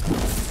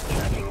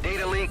 Tracking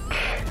data leak.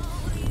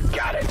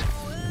 Got it.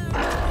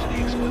 To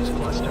the explosive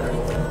cluster.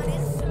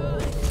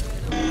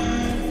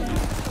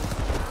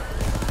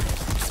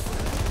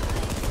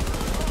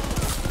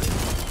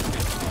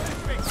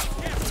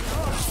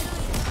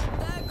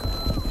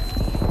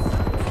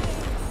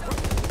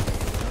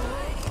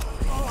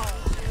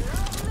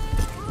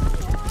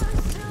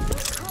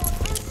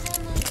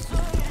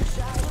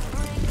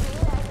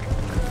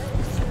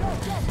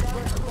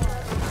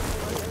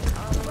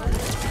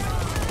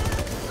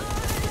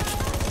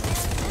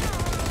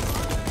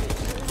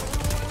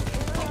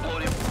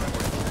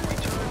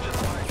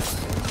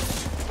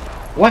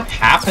 What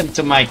happened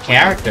to my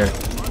character?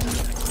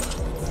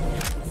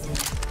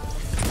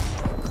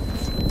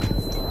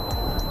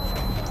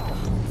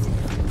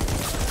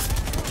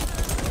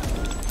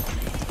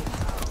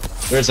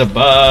 There's a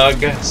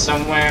bug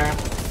somewhere.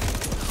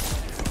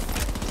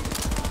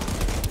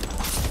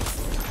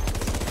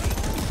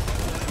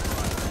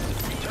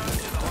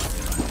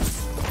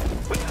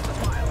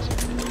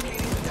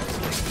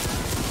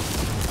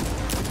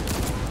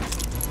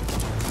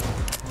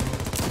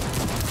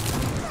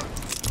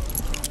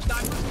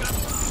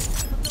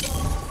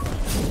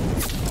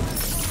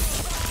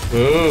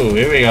 Ooh,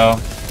 here we go.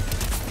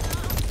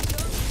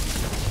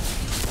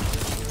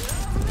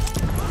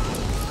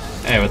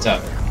 Hey, what's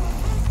up?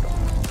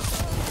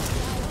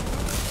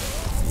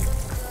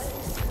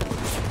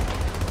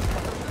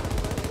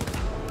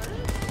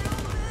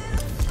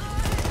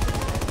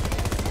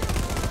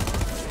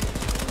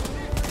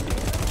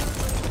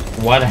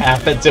 What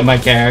happened to my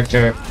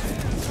character?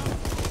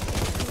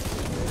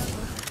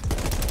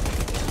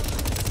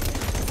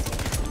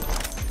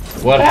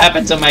 What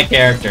happened to my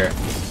character?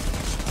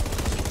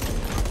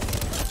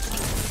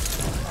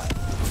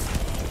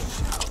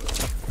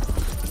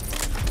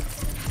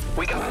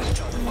 We got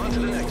it. On to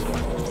the next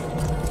one.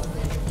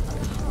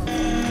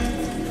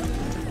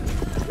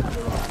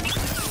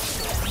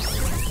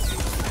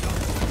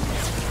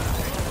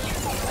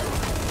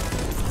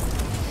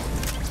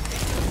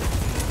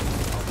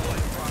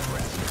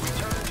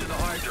 Return to the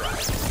hard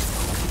drive.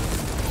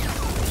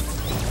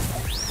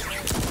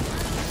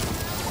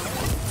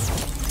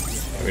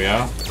 There we go.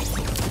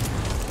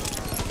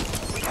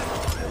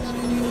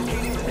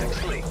 Locating the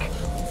next link.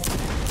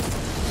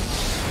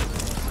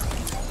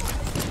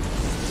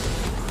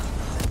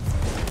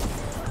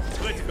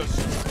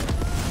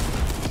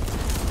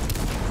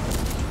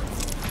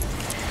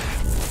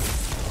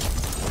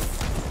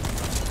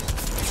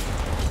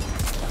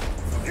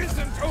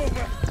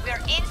 We're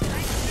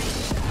inside.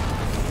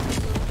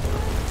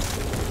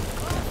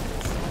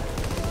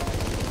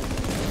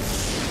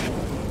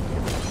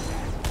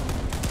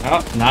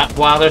 Oh, not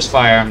while there's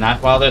fire.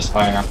 Not while there's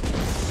fire.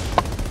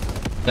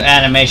 The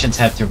animations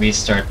have to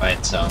restart by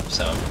itself,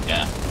 so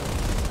yeah.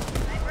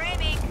 I'm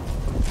ready.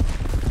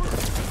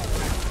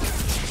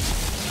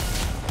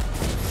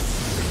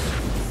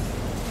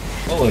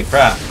 Holy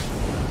crap.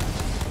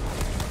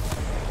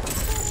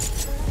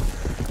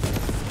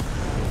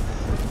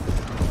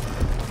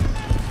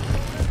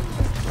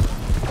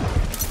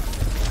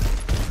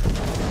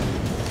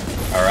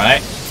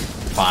 Alright.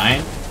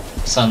 Fine.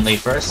 Sunlee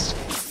first.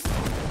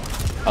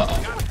 Uh-oh.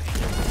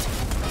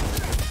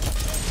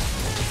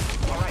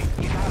 Alright,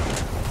 you got them.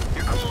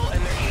 You're cool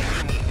and they're easy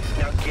to meet.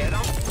 Now get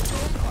them,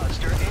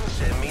 cluster, and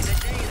send me the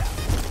data.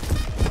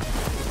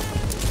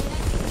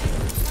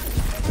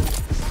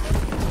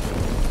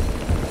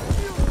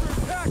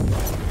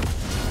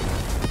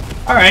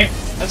 Alright,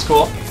 that's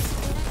cool.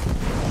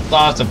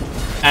 Lots of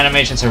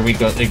animations are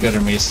good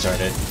and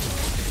restarted.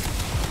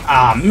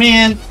 Ah,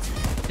 man!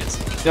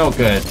 It's no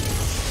good.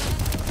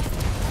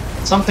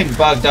 Something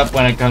bugged up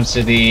when it comes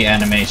to the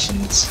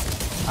animations.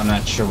 I'm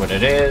not sure what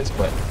it is,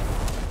 but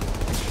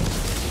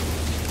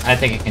I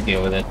think it can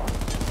deal with it.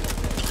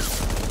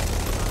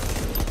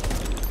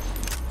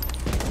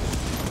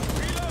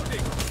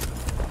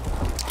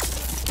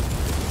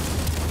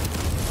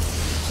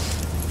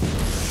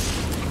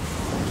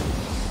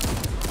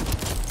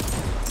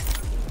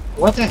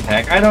 What the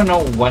heck? I don't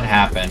know what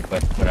happened,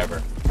 but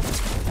whatever.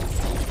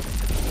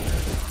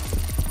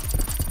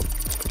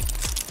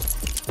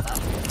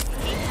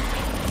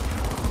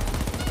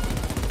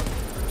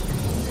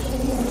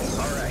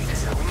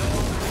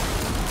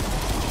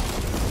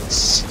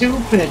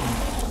 Stupid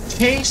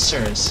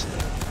chasers.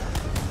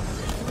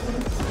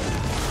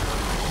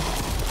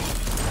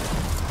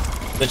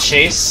 The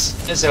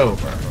chase is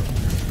over.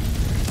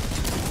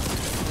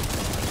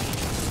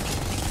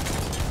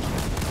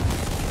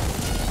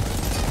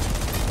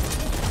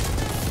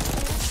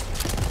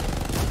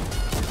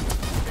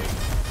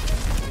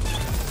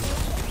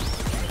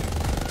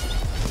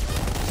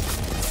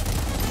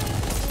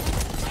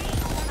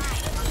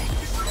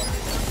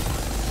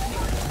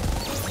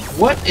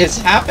 What is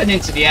happening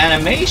to the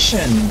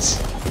animations?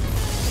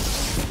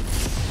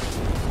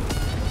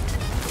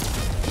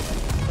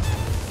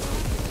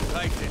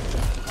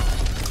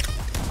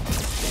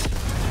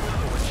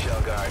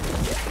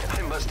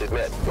 I must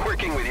admit,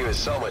 working with you is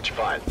so much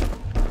fun.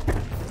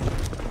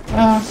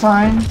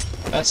 Fine.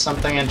 That's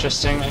something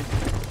interesting.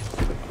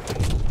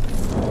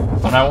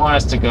 But I want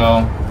us to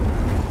go.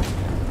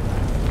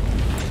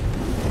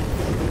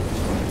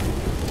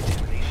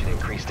 Contamination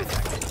increase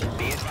detected.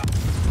 Be it.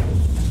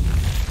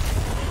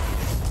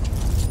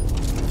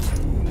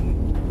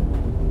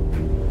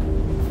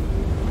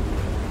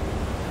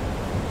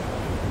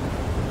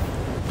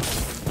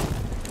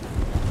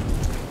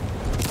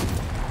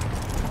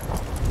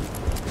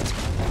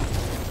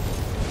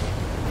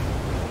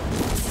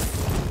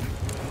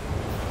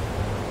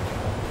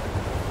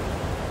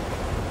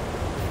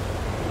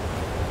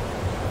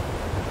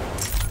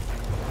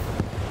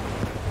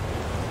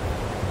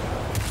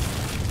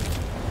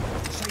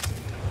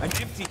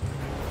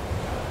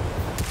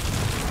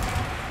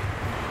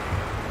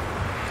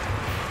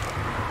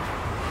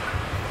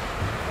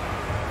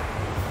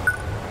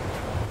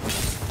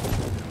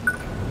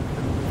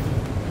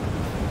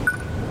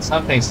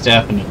 Something's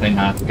definitely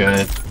not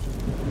good.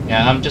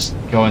 Yeah, I'm just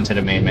going to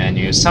the main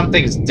menu.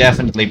 Something's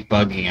definitely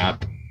bugging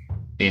up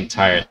the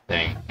entire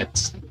thing.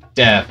 It's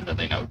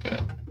definitely no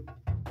good.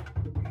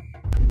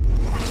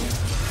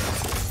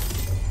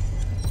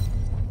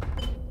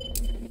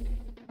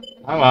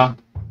 Oh well.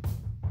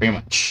 Pretty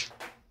much.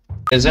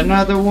 There's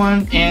another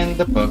one in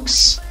the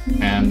books,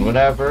 and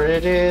whatever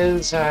it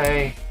is,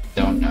 I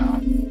don't know.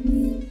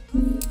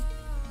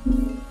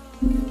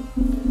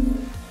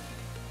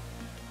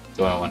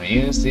 Do I want to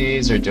use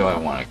these, or do I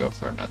want to go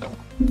for another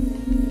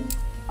one?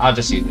 I'll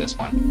just use this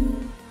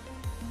one.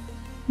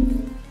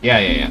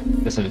 Yeah.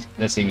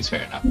 That seems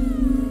fair enough.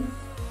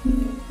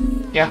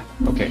 Yeah,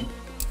 okay.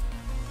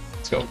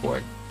 Let's go for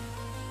it.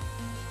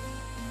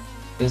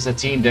 This is a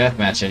team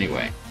deathmatch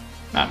anyway.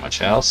 Not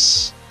much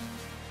else.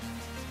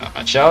 Not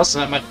much else,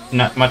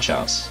 not much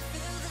else.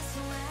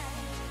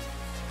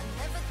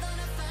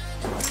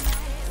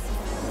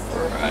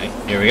 Alright,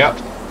 here we go.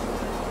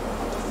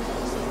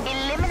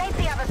 Eliminate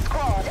the other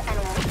squad and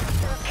win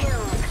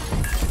kills.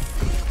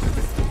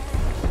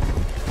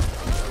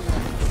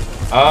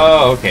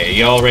 Oh, okay,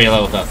 you already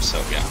leveled up, so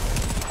yeah.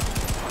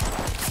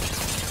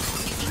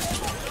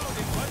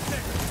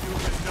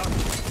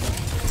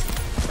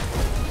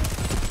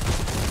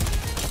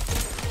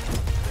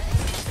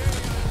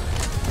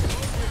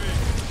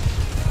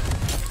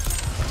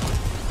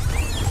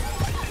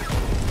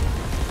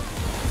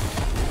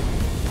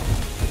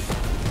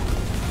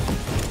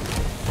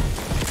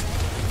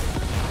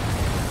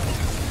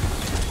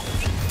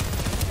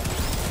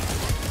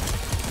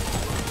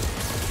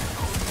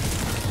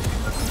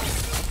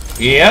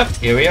 Yep,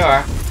 here we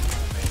are.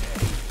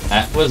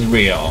 That was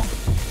real.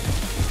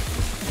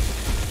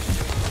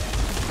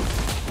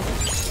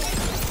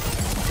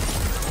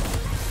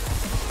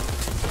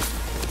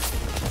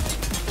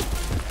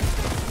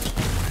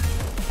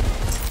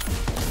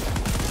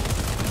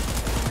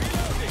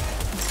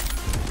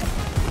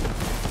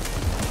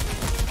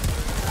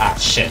 Ah,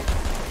 shit.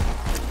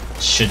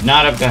 Should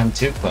not have gotten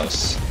too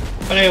close.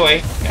 But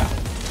anyway, yeah.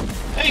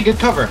 Hey, good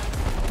cover.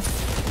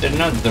 Didn't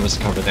know that there was a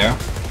cover there.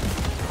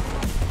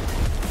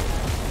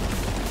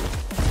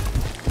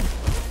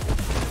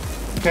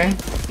 Okay,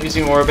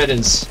 using orbit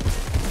is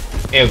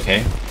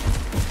okay.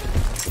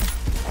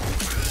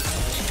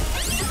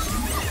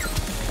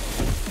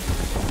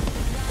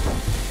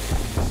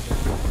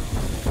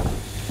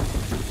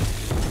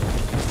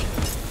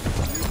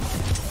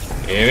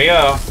 Here we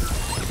go.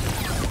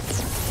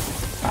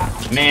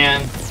 Oh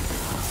man.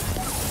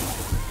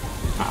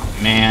 Oh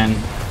man.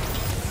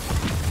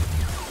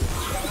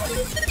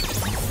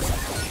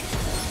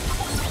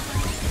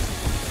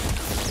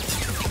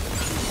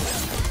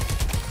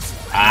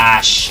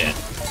 Ah, shit.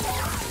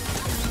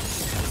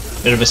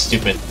 Bit of a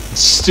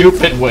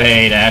stupid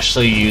way to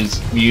actually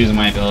use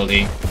my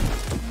ability.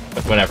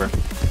 But whatever.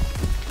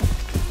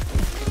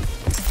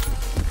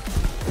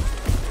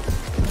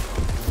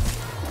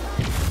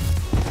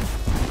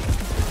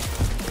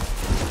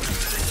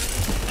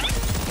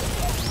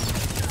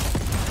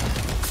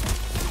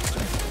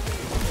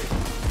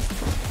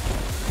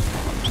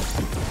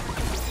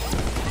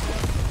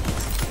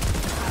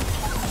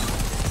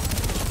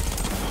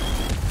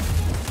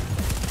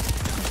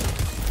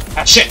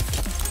 Ah, shit!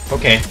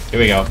 Okay, here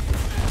we go.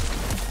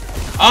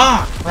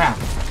 Ah, crap.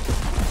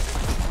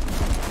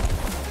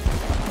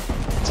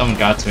 Someone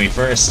got to me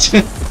first.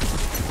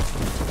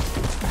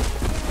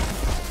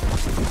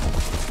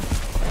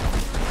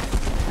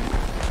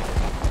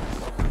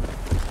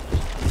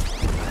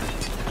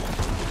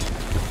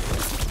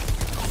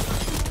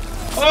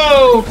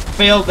 Oh!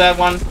 Failed that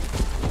one.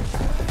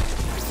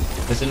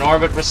 It's an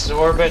orbit versus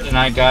orbit, and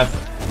I got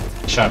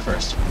shot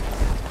first.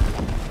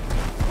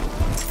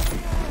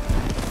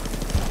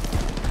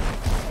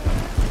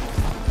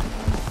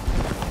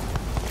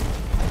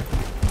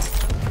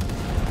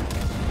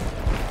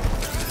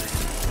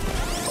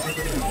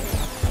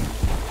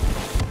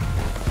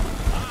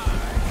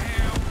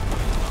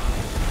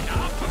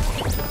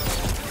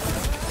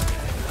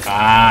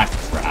 Ah,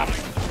 crap.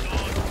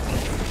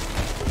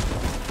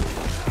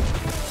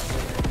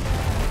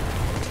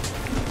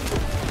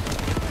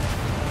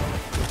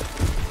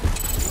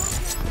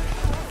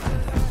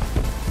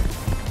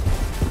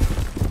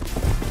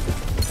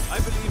 I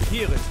believe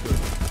here is good.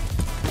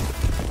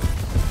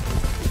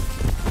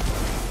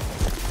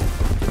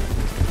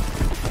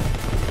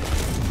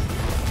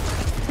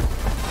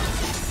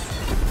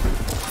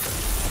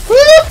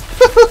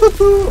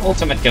 Woo!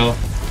 Ultimate kill.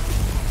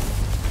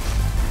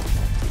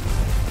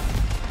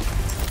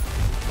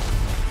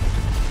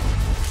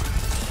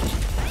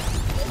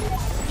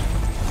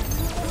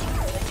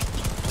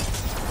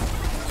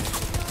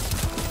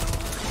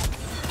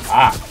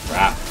 Ah,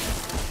 crap.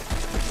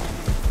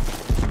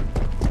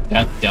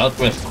 That dealt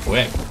with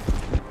quick.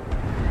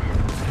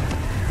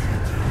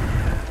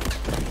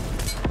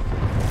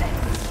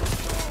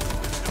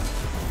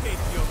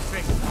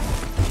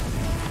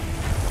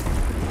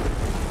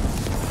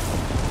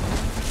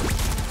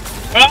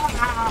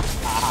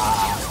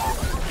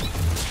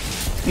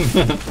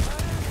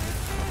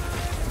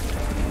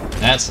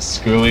 That's a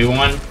screwy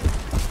one.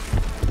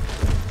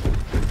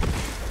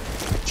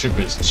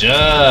 Troopers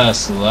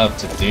just love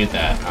to do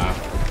that, huh?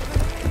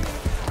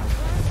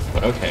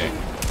 But okay.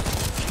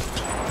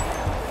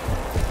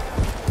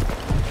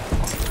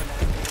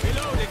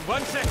 Reloading,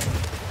 1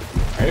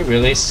 second. Are you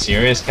really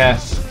serious,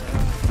 Kef?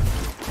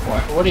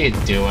 What are you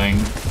doing?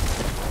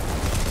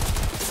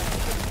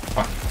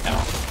 Fuck,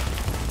 no.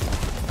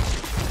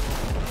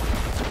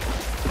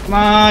 Come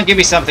on, give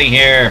me something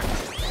here.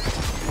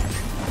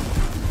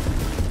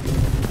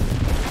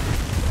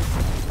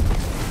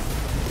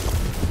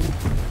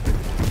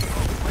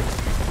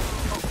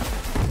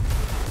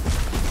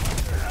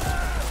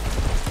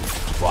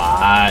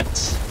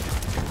 What?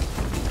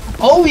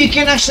 Oh, you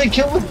can actually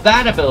kill with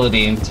that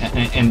ability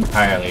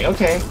entirely.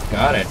 Okay,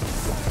 got it.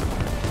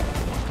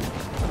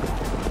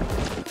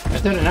 I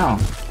didn't know.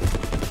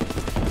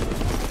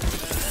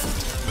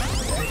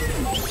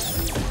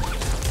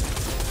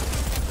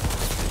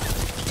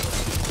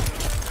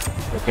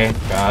 Okay,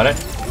 got it.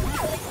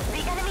 The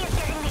enemy is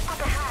getting the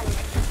upper hand.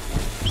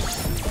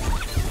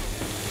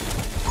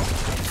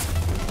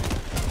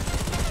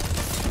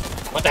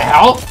 What the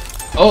hell?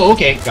 Oh,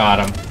 okay, got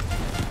him.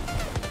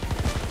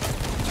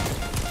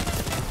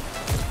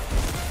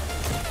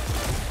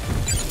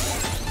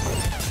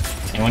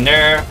 Anyone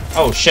there?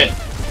 Oh, shit.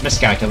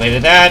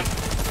 Miscalculated that.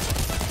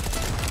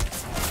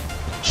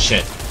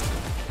 Shit.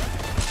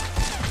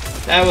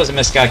 That was a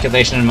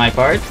miscalculation on my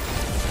part.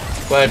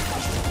 But,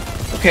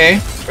 okay.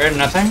 Better than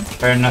nothing.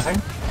 Better than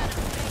nothing.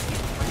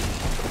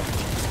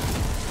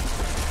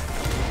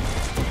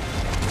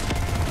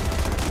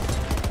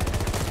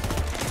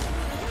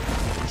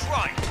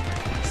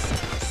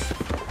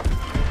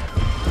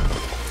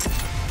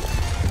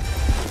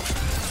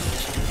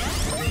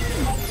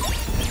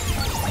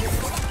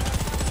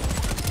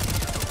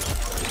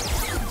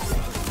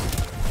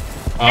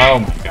 Oh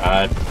my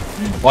god.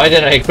 Why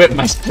did I equip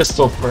my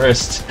pistol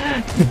first?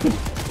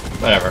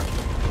 Whatever.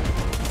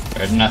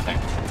 Better than nothing.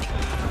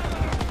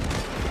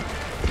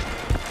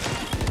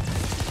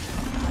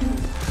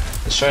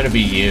 Let's try to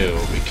be you,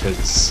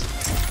 because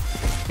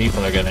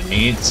people are gonna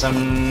need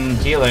some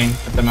healing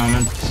at the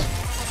moment.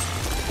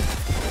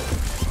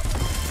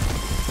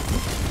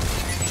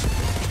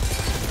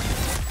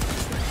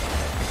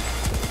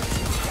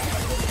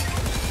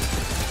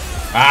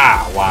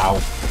 Ah, wow.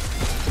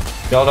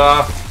 Killed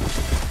off.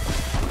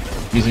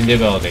 Using the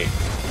ability.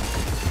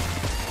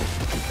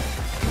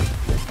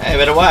 Hey,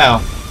 been a while.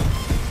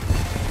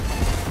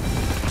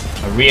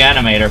 A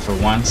reanimator for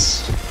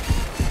once.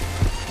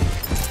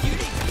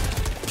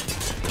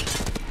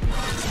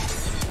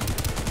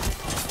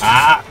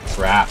 Ah,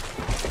 crap.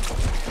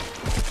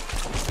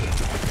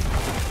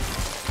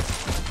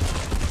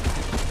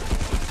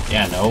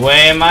 Yeah, no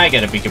way am I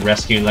gonna be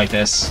rescued like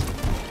this.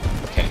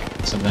 Okay,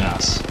 something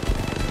else.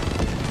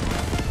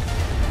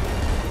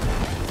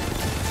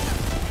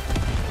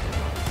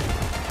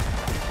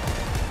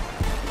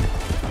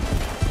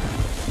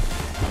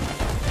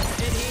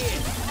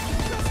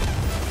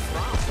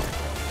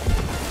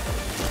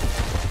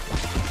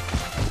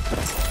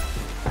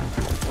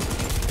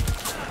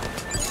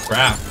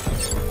 Crap.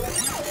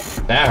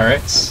 That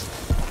hurts.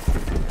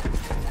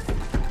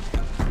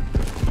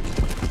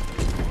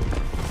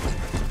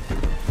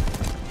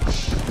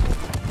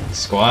 The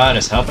squad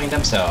is helping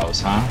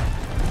themselves, huh?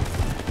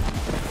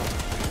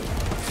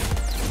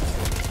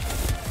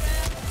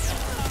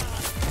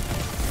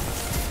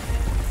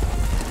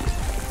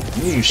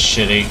 You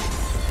shitty.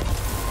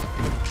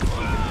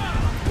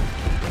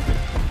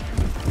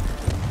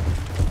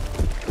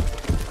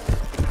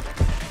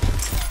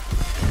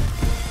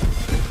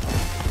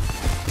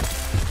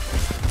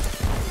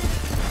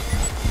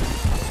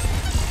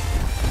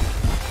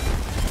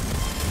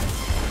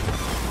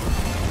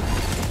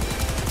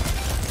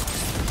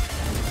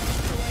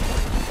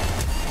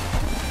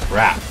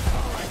 Crap.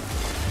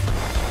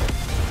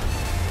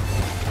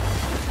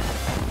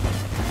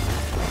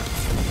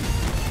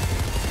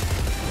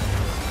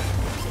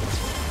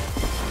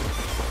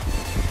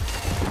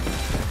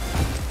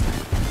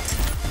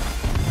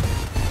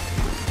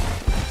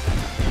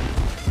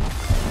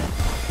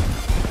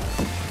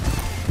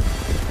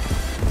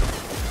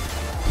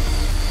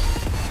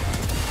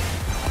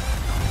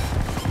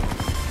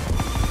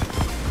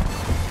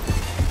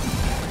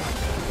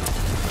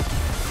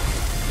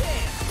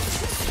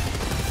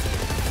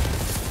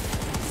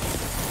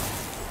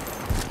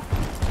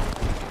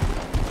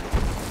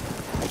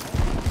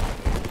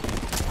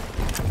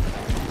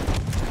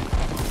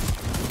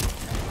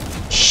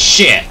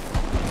 Shit.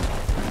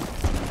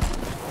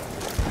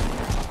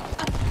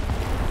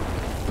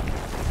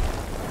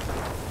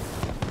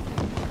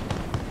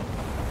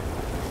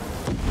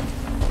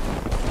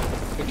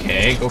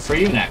 Okay, go for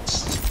you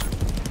next.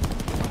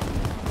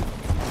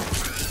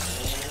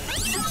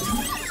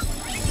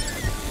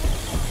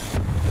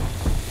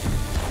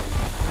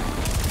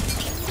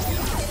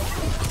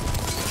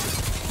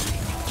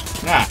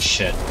 Ah,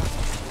 shit.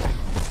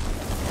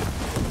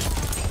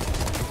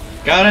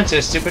 Got into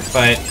a stupid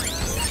fight.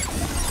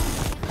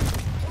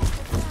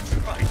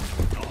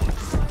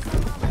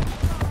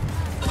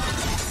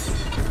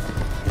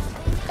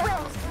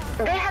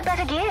 They had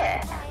better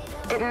gear,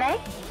 didn't they?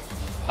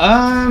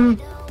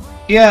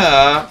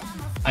 Yeah,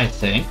 I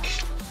think.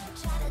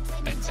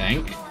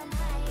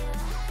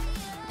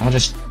 I'll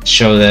just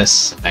show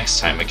this next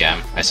time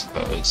again, I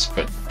suppose,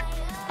 but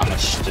how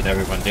much did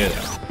everyone do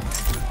though?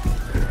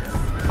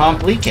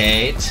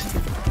 Complicate.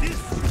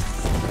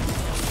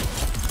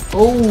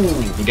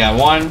 Oh, we got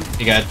one,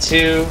 we got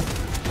two.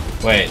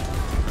 Wait.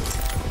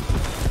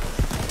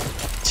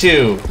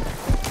 2,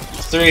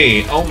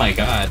 3. Oh my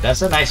god,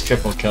 that's a nice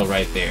triple kill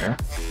right there.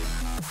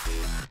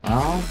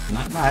 Well,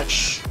 not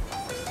much,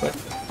 but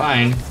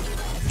fine.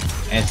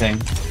 Anything.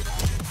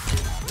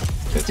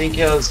 15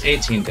 kills,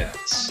 18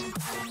 deaths.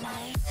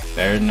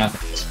 Better than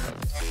nothing.